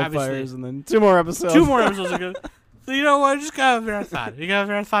of Gundam Build Fighters, and then 2 more episodes. 2 more episodes of Gundam. So you know what? Just got a marathon. You got a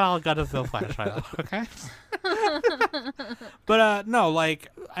marathon all Gundam Build Fighters right now, okay? But no, like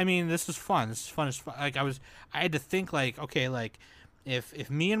I mean, this is fun. This is fun as fun. Like I had to think like, okay, like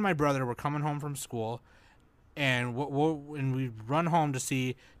if me and my brother were coming home from school, and and we run home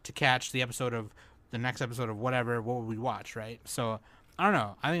to catch the next episode of whatever, what would we watch, right? So I don't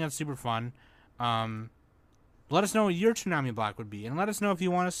know. I think that's super fun. Let us know what your Toonami block would be, and let us know if you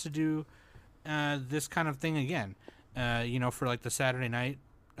want us to do this kind of thing again. For like the Saturday night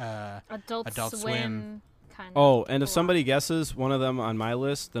Adult Swim kind of. Oh, and if somebody guesses one of them on my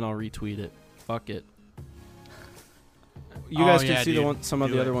list, then I'll retweet it. Fuck it. You guys can see some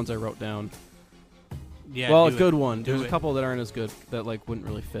of the other ones I wrote down. Yeah. Well, a good one. Do There's it. a couple that aren't as good that like wouldn't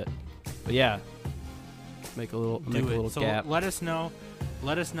really fit. But yeah, make a little gap. Let us know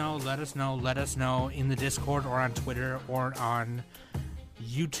in the Discord or on Twitter or on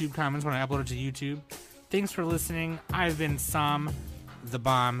YouTube comments when I upload it to YouTube. Thanks for listening. I've been Sam, the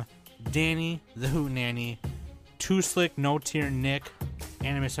Bomb, Danny, the Hoot Nanny, Too Slick, No Tier Nick,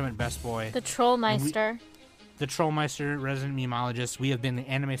 Anime Summit Best Boy, the Trollmeister, the Trollmeister, Resident Memologist. We have been the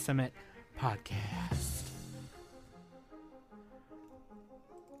Anime Summit Podcast.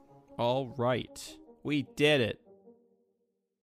 All right, we did it.